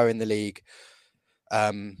 3 in a row in the league.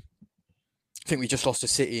 I think we just lost to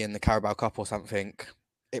City in the Carabao Cup or something.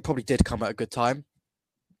 It probably did come at a good time.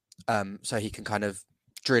 So he can kind of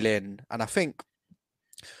drill in. And I think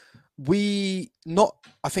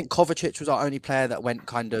Kovacic was our only player that went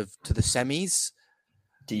kind of to the semis.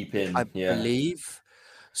 Deep in, I believe.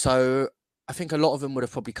 So I think a lot of them would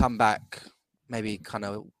have probably come back maybe kind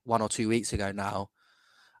of 1 or 2 weeks ago now.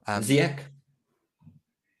 Ziyech?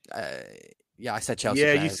 Yeah, I said Chelsea.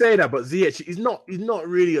 Yeah, players. You say that, but Ziyech he's not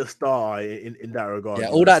really a star in that regard. Yeah,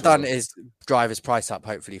 all that done is drive his price up,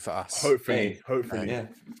 hopefully for us. Hopefully. Yeah,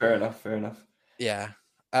 fair enough. Yeah,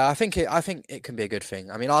 I think it can be a good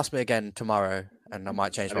thing. I mean, ask me again tomorrow, and I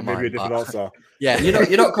might change my mind. Maybe a different answer. Yeah,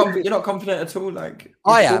 you're not confident at all.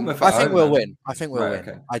 I am. I think we'll win. I think we'll win.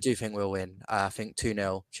 Okay. I do think we'll win. I think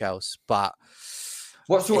 2-0 Chelsea. But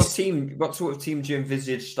what sort of team do you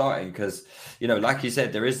envisage starting? Because like you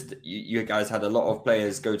said, there is you guys had a lot of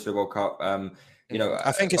players go to the World Cup. I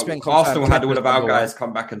think it's been Arsenal had all of our guys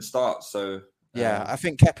come back and start. So yeah, I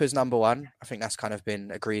think Kepa's number 1. I think that's kind of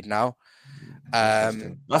been agreed now. That's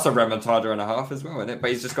a remontada and a half as well, isn't it? But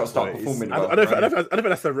he's just got to start performing. I don't think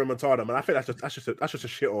that's a remontada, man. I think that's just a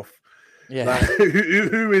shit off. Yeah,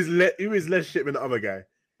 who is less shit than the other guy?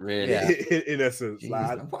 Really? Yeah. In essence,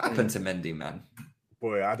 what happened to Mendy, man?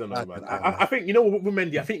 Boy, I don't know, man. I think with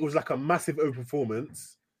Mendy, I think it was like a massive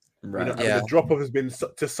overperformance. Right. And the drop off has been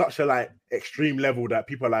to such a extreme level that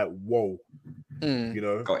people are like, whoa.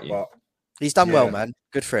 Got you. But he's done well, man.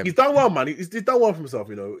 Good for him. He's done well, man. He's done well for himself.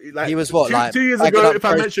 He was what 2 years ago. If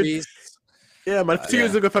I mentioned, man, 2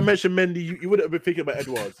 years ago, if I mentioned Mendy, you wouldn't have been thinking about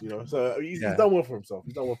Edwards. So he's done well for himself.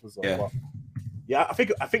 He's done well for himself. Yeah. But yeah,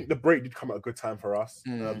 I think the break did come at a good time for us,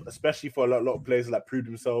 especially for a lot of players proved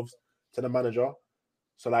themselves to the manager.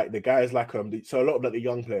 So the guys so a lot of the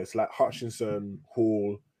young players like Hutchinson,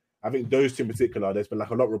 Hall. I think those two in particular, there's been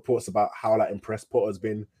a lot of reports about how impressed Potter's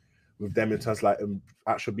been with them in terms of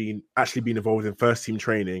actually being involved in first team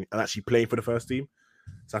training and actually playing for the first team.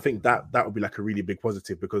 So I think that would be a really big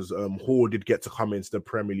positive because Hall did get to come into the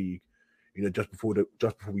Premier League, just before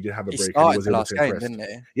we did have a break. He started the last game, didn't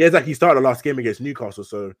he? Yeah, exactly. He started the last game against Newcastle.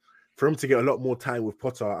 So for him to get a lot more time with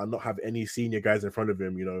Potter and not have any senior guys in front of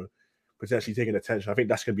him, potentially taking attention, I think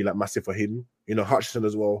that's going to be massive for him. Hutchinson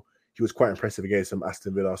as well. He was quite impressive against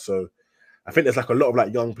Aston Villa. So I think there's a lot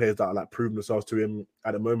of young players that are proving themselves to him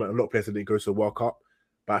at the moment. A lot of players that didn't go to the World Cup.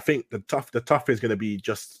 But I think the tough is going to be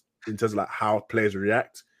just in terms of how players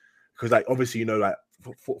react. Because obviously,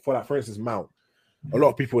 for instance, Mount, a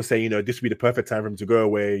lot of people are saying, this would be the perfect time for him to go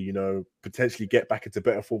away, potentially get back into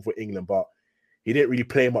better form for England. But he didn't really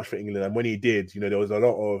play much for England. And when he did, there was a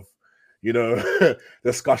lot of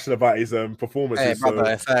discussion about his performances. Hey,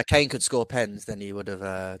 brother, if Kane could score pens, then he would have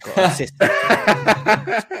got an assist.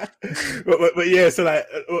 but yeah, so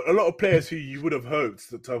a lot of players who you would have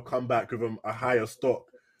hoped to have come back with a higher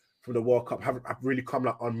stock from the World Cup have really come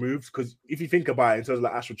like unmoved. Because if you think about it, in terms of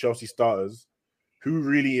like actual Chelsea starters, who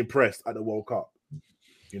really impressed at the World Cup?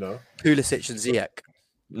 You know, Pulisic and Ziyech,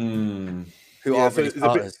 who are really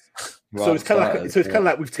starters. So it's kind of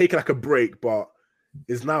like we've taken like a break, but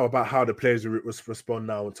it's now about how the players respond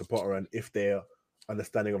now to Potter and if they're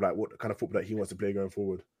understanding of like what kind of football that he wants to play going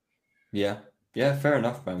forward. Yeah, fair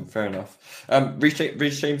enough, man. Fair enough.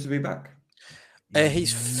 Reece James will be back.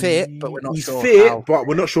 He's fit, but we're not sure. He's fit, but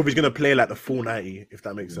we're not sure if he's going to play like the full 90, if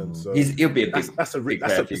that makes sense. So he'll be a big. That's a big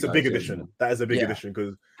addition. That is a big addition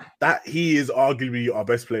because that he is arguably our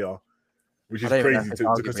best player, which is crazy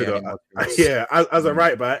to consider. Yeah, as a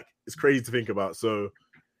right back, it's crazy to think about. So,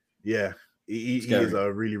 yeah, he is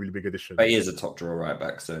a really, really big addition. But he is a top drawer right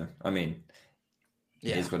back. So, I mean,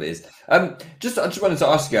 it is what it is. I just wanted to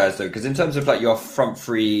ask you guys though, because in terms of like your front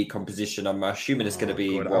three composition, I'm assuming it's going to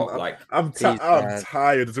be I'm tired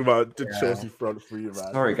of talking about the Chelsea front three, man.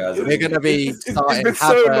 Sorry, guys. We're going to be. It's been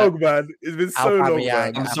so long, man. It's been so long,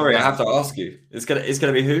 man. I'm sorry, I have to ask you. It's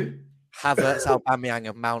gonna be who? Havertz, Aubameyang,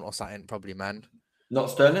 and Mount or something, probably, man. Not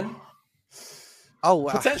Sterling. Oh,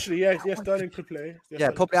 potentially, yeah. Sterling could play. Yeah,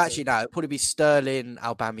 probably. Actually, no. It'd probably be Sterling,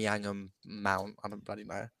 Aubameyang, and Mount. I don't bloody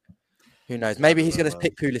know. Who knows? Maybe he's going to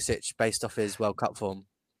pick Pulisic based off his World Cup form.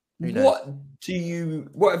 Who knows?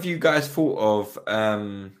 What have you guys thought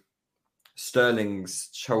of Sterling's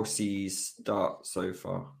Chelsea start so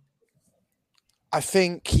far? I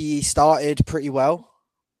think he started pretty well.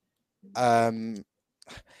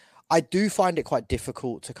 I do find it quite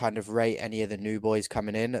difficult to kind of rate any of the new boys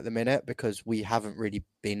coming in at the minute because we haven't really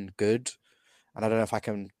been good. And I don't know if I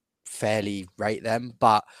can fairly rate them,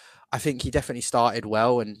 but I think he definitely started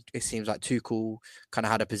well, and it seems like Tuchel kind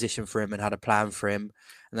of had a position for him and had a plan for him.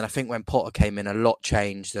 And then I think when Potter came in, a lot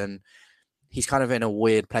changed, and he's kind of in a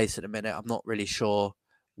weird place at the minute. I'm not really sure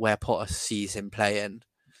where Potter sees him playing.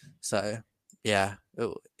 So, yeah.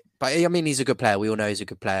 But, I mean, he's a good player. We all know he's a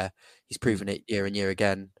good player. He's proven it year and year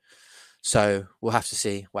again. So we'll have to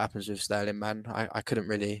see what happens with Sterling, man. I couldn't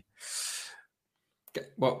really...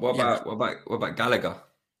 What about Gallagher?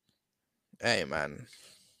 Hey, man.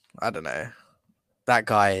 I don't know. That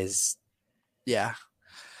guy is,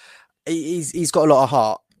 he's got a lot of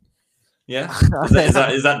heart. Yeah, is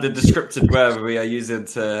that the descriptive word we are using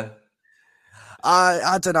to?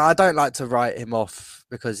 I don't know. I don't like to write him off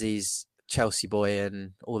because he's Chelsea boy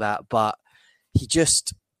and all that, but he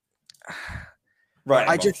just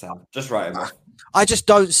just write him off. I just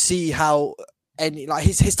don't see how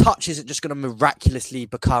his touch isn't just going to miraculously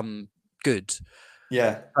become good.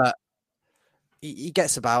 Yeah, but. He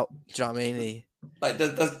gets about. Do you know what I mean?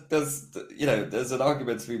 There's an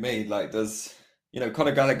argument to be made. Like,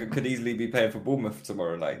 Conor Gallagher could easily be playing for Bournemouth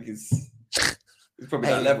tomorrow. Like, he's probably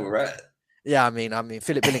that level, right? Yeah, I mean,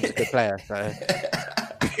 Philip Billings is a good player, so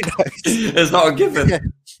it's not a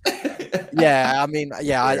given. Yeah, I mean,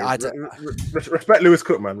 I respect Lewis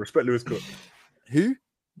Cook, man. Respect Lewis Cook. Who?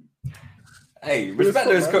 Hey, respect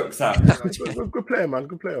Lewis Cook, Sam. Good player, man.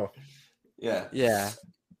 Good player. Yeah.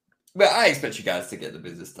 But I expect you guys to get the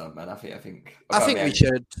business done, man. I think we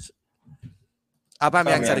should.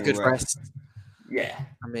 Aubameyang's had a good rest. Yeah.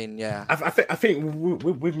 I mean, yeah. I think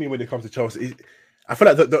with me when it comes to Chelsea, I feel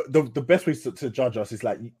like the best way to judge us is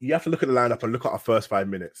like you have to look at the lineup and look at our first 5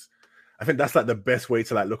 minutes. I think that's like the best way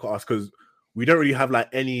to like look at us because we don't really have like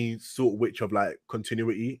any sort of like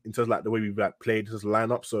continuity in terms of like the way we've like played this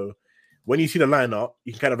lineup. So when you see the lineup,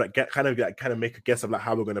 you can kind of make a guess of like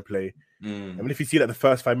how we're going to play. I mean, if you see like the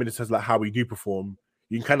first 5 minutes as like how we do perform,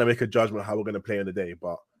 you can kind of make a judgment of how we're going to play on the day.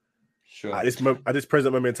 But sure, at this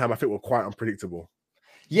present moment in time, I think we're quite unpredictable.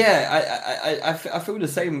 Yeah, I feel the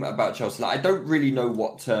same about Chelsea. Like, I don't really know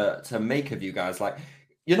what to make of you guys. Like,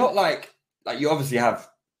 you're not like you obviously have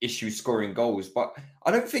issues scoring goals, but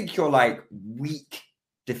I don't think you're like weak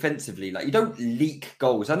defensively. Like, you don't leak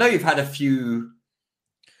goals. I know you've had a few.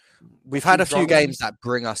 We've had a few games that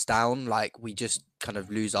bring us down. Like, we just kind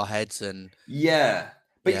of lose our heads and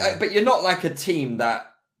but you're not like a team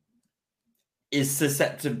that is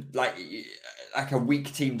susceptible, like a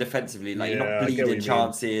weak team defensively. Like, you're not bleeding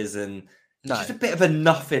chances and it's just a bit of a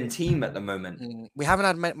nothing team at the moment. We haven't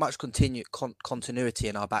had much continuity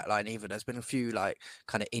in our backline either. There's been a few like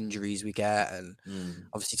kind of injuries we get, and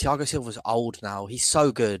obviously Thiago Silva's old now. He's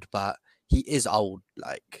so good, but he is old.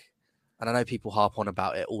 Like, and I know people harp on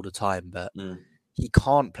about it all the time, but he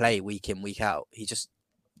can't play week in, week out. He just,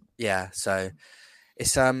 so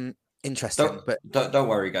it's interesting. But don't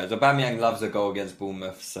worry, guys. Aubameyang loves a goal against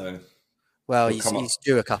Bournemouth, so he's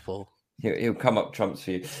due a couple. He'll come up trumps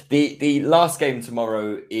for you. The last game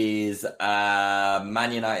tomorrow is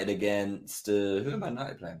Man United against who am Man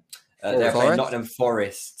United playing? They're playing Nottingham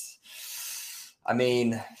Forest. I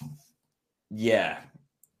mean, yeah.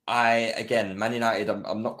 Man United,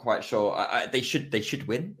 I'm not quite sure. They should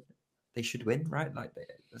win. They should win, right? Like,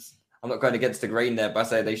 I'm not going against the grain there by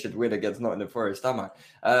saying they should win against Nottingham Forest, am I?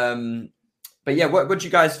 But yeah, what do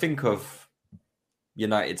you guys think of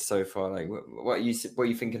United so far? Like, what are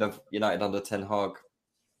you thinking of United under Ten Hag?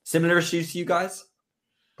 Similar issues to you guys?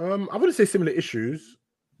 I wouldn't say similar issues,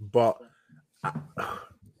 but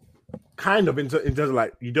kind of in terms of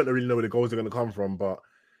like, you don't really know where the goals are going to come from. But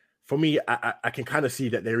for me, I can kind of see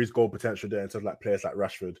that there is goal potential there in terms of like players like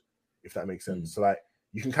Rashford, if that makes sense. So like,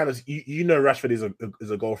 you can kind of you know Rashford is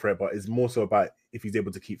a goal threat, but it's more so about if he's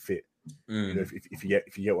able to keep fit. You know, if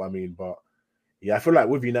you get what I mean. But yeah, I feel like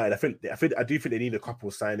with United, I do think they need a couple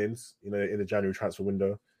of signings, you know, in the January transfer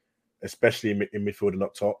window, especially in midfield and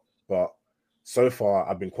up top. But so far,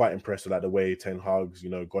 I've been quite impressed with like the way Ten Hag's, you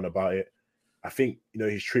know, gone about it. I think, you know,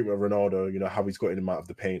 his treatment of Ronaldo, you know, how he's got him out of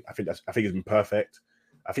the paint. I think it's been perfect.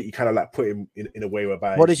 I think you kind of like put him in a way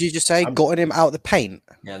whereby. What did you just say? Gotten him out of the paint?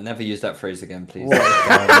 Yeah, never use that phrase again, please.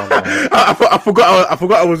 I forgot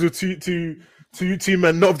I was with two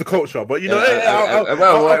men not of the culture, but you know.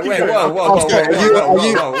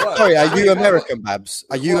 Sorry, are you American, Babs?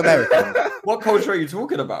 Are you American? What culture are you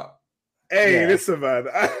talking about? Hey, listen, man.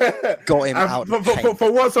 Got him out.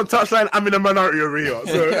 For once on touchline, I'm in a minority over here.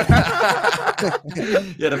 So.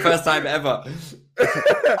 Yeah, the first time ever.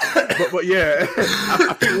 but yeah,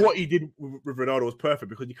 I think what he did with Ronaldo was perfect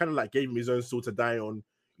because he kind of like gave him his own sword to die on.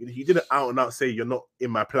 He didn't out and out say you're not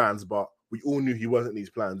in my plans, but we all knew he wasn't in these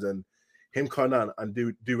plans. And him coming on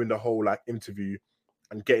and doing the whole like interview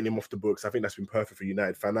and getting him off the books, I think that's been perfect for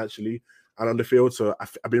United financially and on the field. So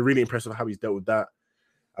I've been really impressed with how he's dealt with that.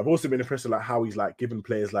 I've also been impressed with like how he's like giving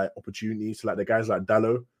players like opportunities, like the guys like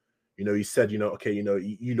Dalot. You know, he said, you know, okay, you know,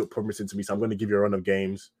 you look promising to me, so I'm going to give you a run of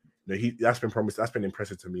games. You know, that's been promised. That's been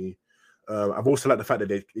impressive to me. I've also liked the fact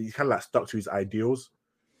that he's kind of like stuck to his ideals.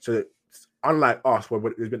 So unlike us,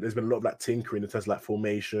 where there's been a lot of like tinkering in terms of like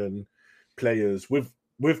formation, players with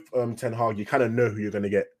Ten Hag, you kind of know who you're going to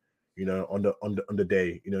get. You know, on the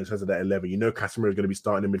day, you know, in terms of that 11, you know, Casemiro is going to be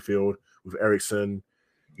starting in midfield with Eriksen.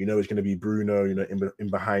 You know, it's going to be Bruno. You know, in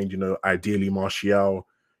behind. You know, ideally Martial.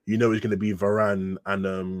 You know, it's going to be Varane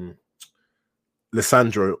and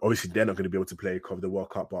Lissandro. Obviously, they're not going to be able to play cover the World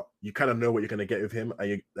Cup, but you kind of know what you're going to get with him,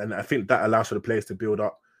 and I think that allows for the players to build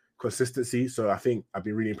up consistency. So I think I've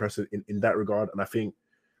been really impressed in that regard, and I think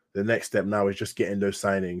the next step now is just getting those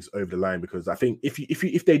signings over the line because I think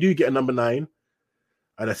if they do get a number 9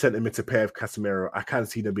 and a centre mid to pair of Casemiro, I can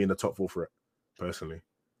see them being the top 4 for it personally.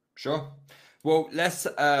 Sure. Well, let's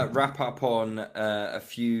wrap up on a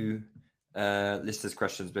few listeners'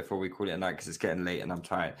 questions before we call it a night because it's getting late and I'm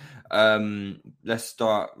tired. Let's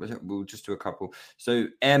start. We'll just do a couple. So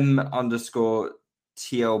M_TL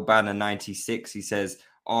Banner 96. He says,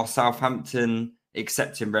 "Are Southampton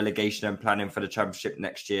accepting relegation and planning for the Championship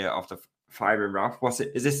next year after firing Ralph? What's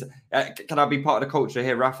it? Is this? Can I be part of the culture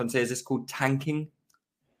here, Ralph, and say is this called tanking?"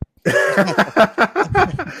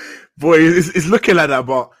 Boy, it's looking like that,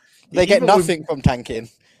 but they get nothing from tanking.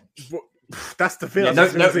 That's the thing.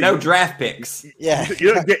 Yeah, no draft picks. Yeah,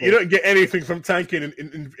 you don't get anything from tanking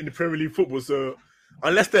in the Premier League football. So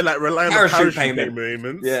unless they're like relying on parachute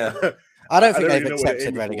payments, yeah. I don't think they've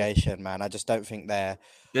accepted relegation, man. I just don't think they're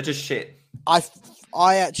just shit. I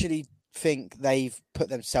actually think they've put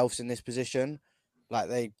themselves in this position. Like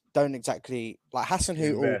they don't exactly like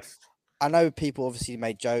Hasenhüttl. I know people obviously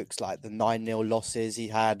made jokes like the 9-0 losses he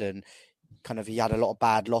had and kind of he had a lot of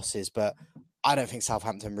bad losses, but I don't think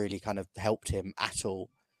Southampton really kind of helped him at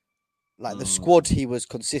all. Like the squad he was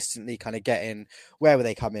consistently kind of getting, where were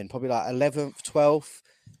they coming? Probably like 11th, 12th.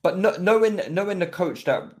 But knowing the coach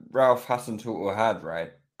that Ralph Hasenhüttl had,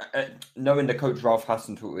 right? Knowing the coach Ralph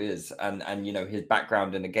Hasenhüttl is and you know his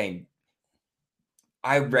background in the game,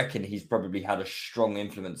 I reckon he's probably had a strong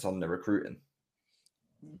influence on the recruiting.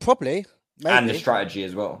 Probably. Maybe. And the strategy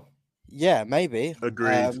as well. Yeah, maybe.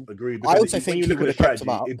 Agreed. I also think he would have kept him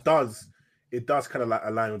up. It does kind of like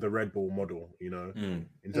align with the Red Bull model, you know,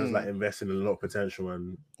 in terms of like investing in a lot of potential,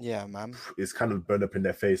 and yeah, man, it's kind of burned up in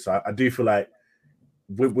their face. So I do feel like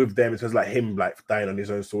with them, it was like him like dying on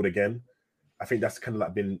his own sword again. I think that's kind of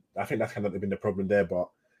like been the problem there. But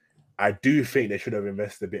I do think they should have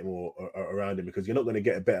invested a bit more around him because you're not going to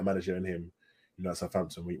get a better manager than him, you know, at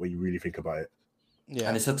Southampton when you really think about it. Yeah,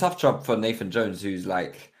 and it's a tough job for Nathan Jones, who's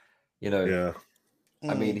like, you know, yeah.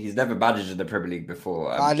 I mean, he's never managed in the Premier League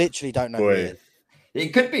before. I literally don't know who he is.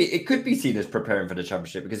 It could be seen as preparing for the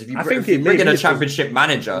Championship because if you bring in a Championship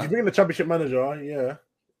manager, if you bring in a Championship manager, yeah,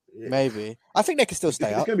 Maybe. I think they can still stay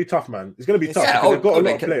It's up. going to be tough, man. It's going to be tough. Yeah, Because they've got a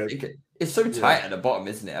lot of players. It's so tight at the bottom,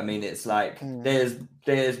 isn't it? I mean, it's like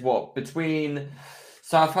there's what between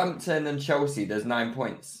Southampton and Chelsea. There's 9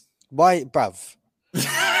 points. Why, bruv?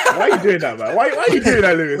 Why are you doing that, man? Why are you doing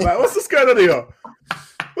that, Lewis? Like, what's going on here?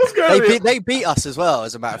 What's going on here? They beat us as well,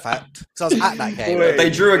 as a matter of fact. Because I was at that game. Boy, They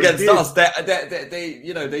drew against did. us.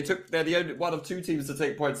 They're the only one of 2 teams to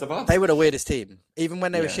take points of us. They were the weirdest team. Even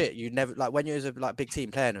when they were Yeah. shit, you never like when you was a big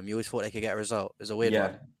team playing them. You always thought they could get a result. It was a weird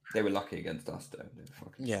one. They were lucky against us, though.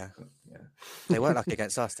 Yeah. Yeah. They weren't lucky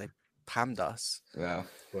against us. They pammed us. Well,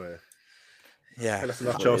 Boy, Yeah. that's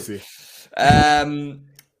enough Chelsea.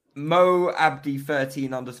 Mo Abdi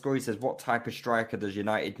 13_ he says, what type of striker does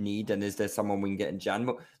United need, and is there someone we can get in Jan?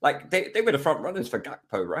 Like they were the front runners for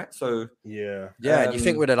Gakpo, right? So Yeah. Yeah, and you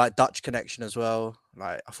think with a like Dutch connection as well.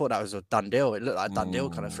 Like I thought that was a done deal. It looked like a done deal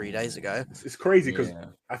kind of 3 days ago. It's crazy because Yeah.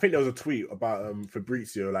 I think there was a tweet about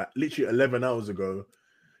Fabrizio, like literally 11 hours ago.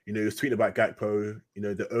 You know, he was tweeting about Gakpo. You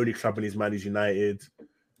know, the only club in his mind is United.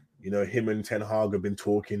 You know, him and Ten Hag have been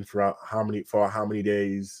talking for how many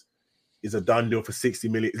days? Is a done deal for 60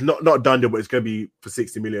 million. It's not a done deal, but it's going to be for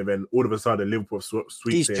 60 million. Then all of a sudden, Liverpool sweeps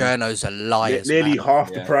These him. journos are liars. Nearly man. half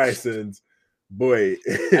the Yeah. price, and boy,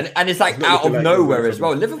 and it's like It's not out of looking like nowhere Liverpool. as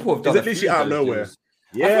well. Liverpool have done Is it literally out of nowhere?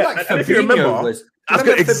 Yeah, I feel like and if you Fabinho remember, was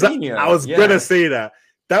I was yeah. gonna say that.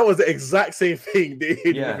 That was the exact same thing they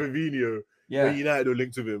did Yeah. with Fabinho Yeah, when United were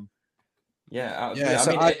linked with him. yeah. Yeah, I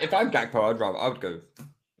so mean, I- if I'm Gakpo,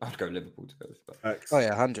 I'd go Liverpool to go. But Facts. Oh yeah,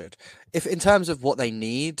 100. If in terms of what they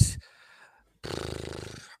need,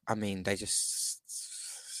 I mean, they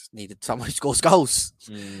just needed someone who scores goals.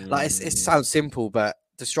 Like it sounds simple, but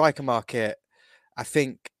the striker market, I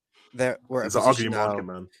think we're at It's a an ugly position now. market,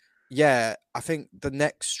 man. Yeah, I think the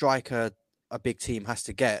next striker a big team has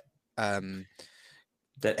to get, it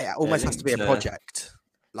almost has to be a project.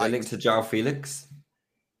 They're linked to João Felix.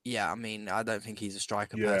 Yeah, I mean, I don't think he's a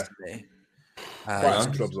striker Yeah. personally. Quite a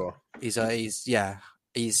Um, few clubs are.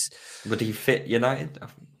 he's Would he fit United?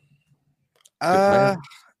 player.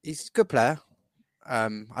 He's a good player. I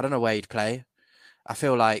don't know where he'd play. I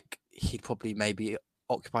feel like he'd probably maybe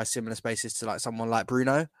occupy similar spaces to like someone like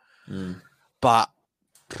Bruno, but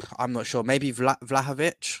I'm not sure. Maybe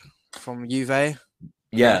Vlahovic from Juve.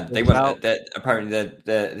 Yeah, they Well- went.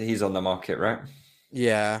 Apparently, he's on the market, right?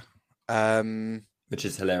 Yeah. Which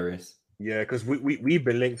is hilarious. Yeah, because we've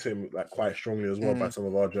been linked to him like quite strongly as well by some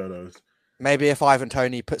of our journals. Maybe if Ivan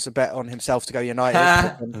Toney puts a bet on himself to go United.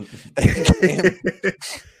 then-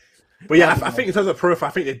 But yeah, I think in terms of profile,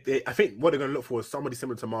 I think what they're going to look for is somebody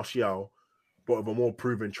similar to Martial, but with a more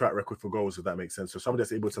proven track record for goals, if that makes sense. So somebody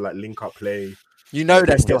that's able to like link up play. You know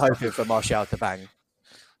they're still hoping for Martial to bang.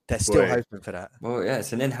 They're still Boy. hoping for that. Well, yeah,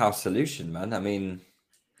 it's an in-house solution, man. I mean,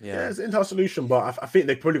 Yeah, it's an in-house solution, but I think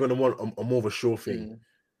they're probably going to want a more of a sure thing.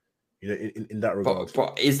 You know, in that regard.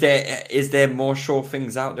 but is there more sure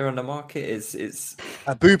things out there on the market? It's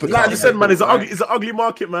Abubakar. Like I just said, man, it's an ugly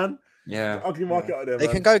market, man. yeah. It's an ugly market out there, They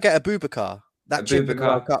man. can go get Abubakar. That chip in the Abubakar.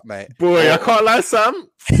 World Cup, mate. Boy, I can't lie, Sam.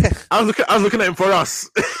 I was looking at him for us.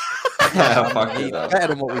 Fuck He's it up. better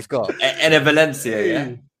than what we've got. And a Valencia,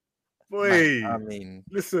 yeah. Boy, I mean,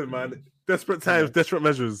 listen, man. Desperate times, desperate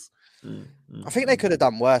measures. I think they could have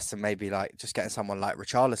done worse than maybe like just getting someone like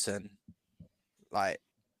Richarlison. Like,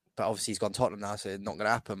 but obviously he's gone Tottenham now, so it's not going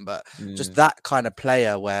to happen. But just that kind of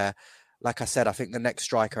player where, like I said, I think the next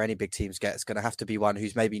striker any big teams get is going to have to be one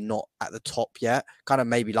who's maybe not at the top yet. Kind of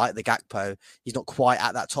maybe like the Gakpo. He's not quite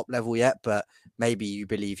at that top level yet, but maybe you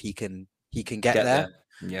believe he can get there.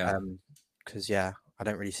 Yeah. Because I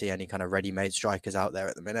don't really see any kind of ready-made strikers out there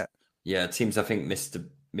at the minute. Yeah, teams I think missed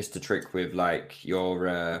a trick with like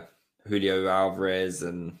your Julio Alvarez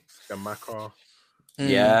and Scamacca.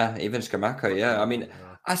 yeah, even Scamacca. Yeah, I mean,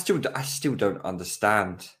 I still don't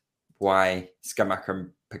understand why Scamacca and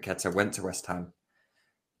Paqueta went to West Ham.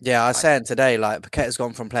 Yeah, I was saying today, like Paqueta's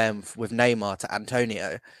gone from playing with Neymar to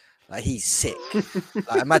Antonio. Like he's sick.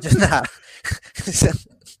 Like, imagine that.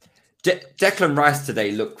 Declan Rice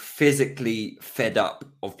today looked physically fed up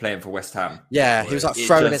of playing for West Ham. Yeah, he was like It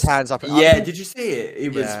throwing his hands up. Yeah, did you see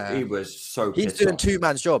it? Yeah. He was so. He's pissed doing off.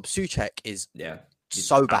 two-man's job. Suchek is He's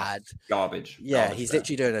so bad. Garbage. Yeah, Garbage he's there.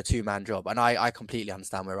 literally doing a two-man job, and I completely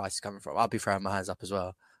understand where Rice is coming from. I'll be throwing my hands up as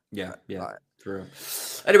well. Yeah, Right. for real.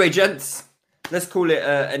 Anyway, gents, let's call it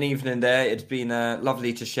an evening there. It's been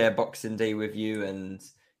lovely to share Boxing Day with you, and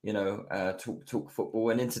talk football,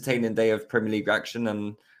 an entertaining day of Premier League action,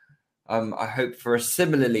 and I hope for a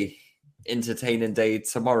similarly entertaining day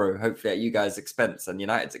tomorrow. Hopefully at you guys' expense and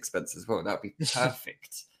United's expense as well. That'd be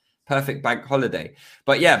perfect. perfect bank holiday.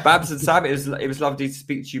 But yeah, Babs and Sam, it was lovely to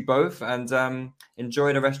speak to you both, and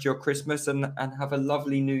enjoy the rest of your Christmas and have a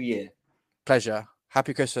lovely New Year. Pleasure.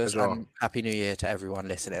 Happy Christmas and Happy New Year to everyone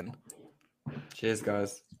listening. Cheers,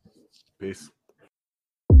 guys. Peace.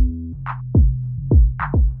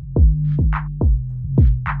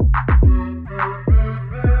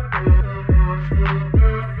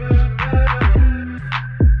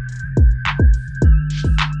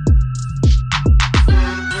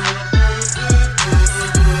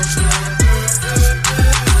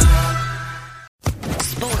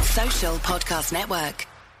 Sports Social Podcast Network.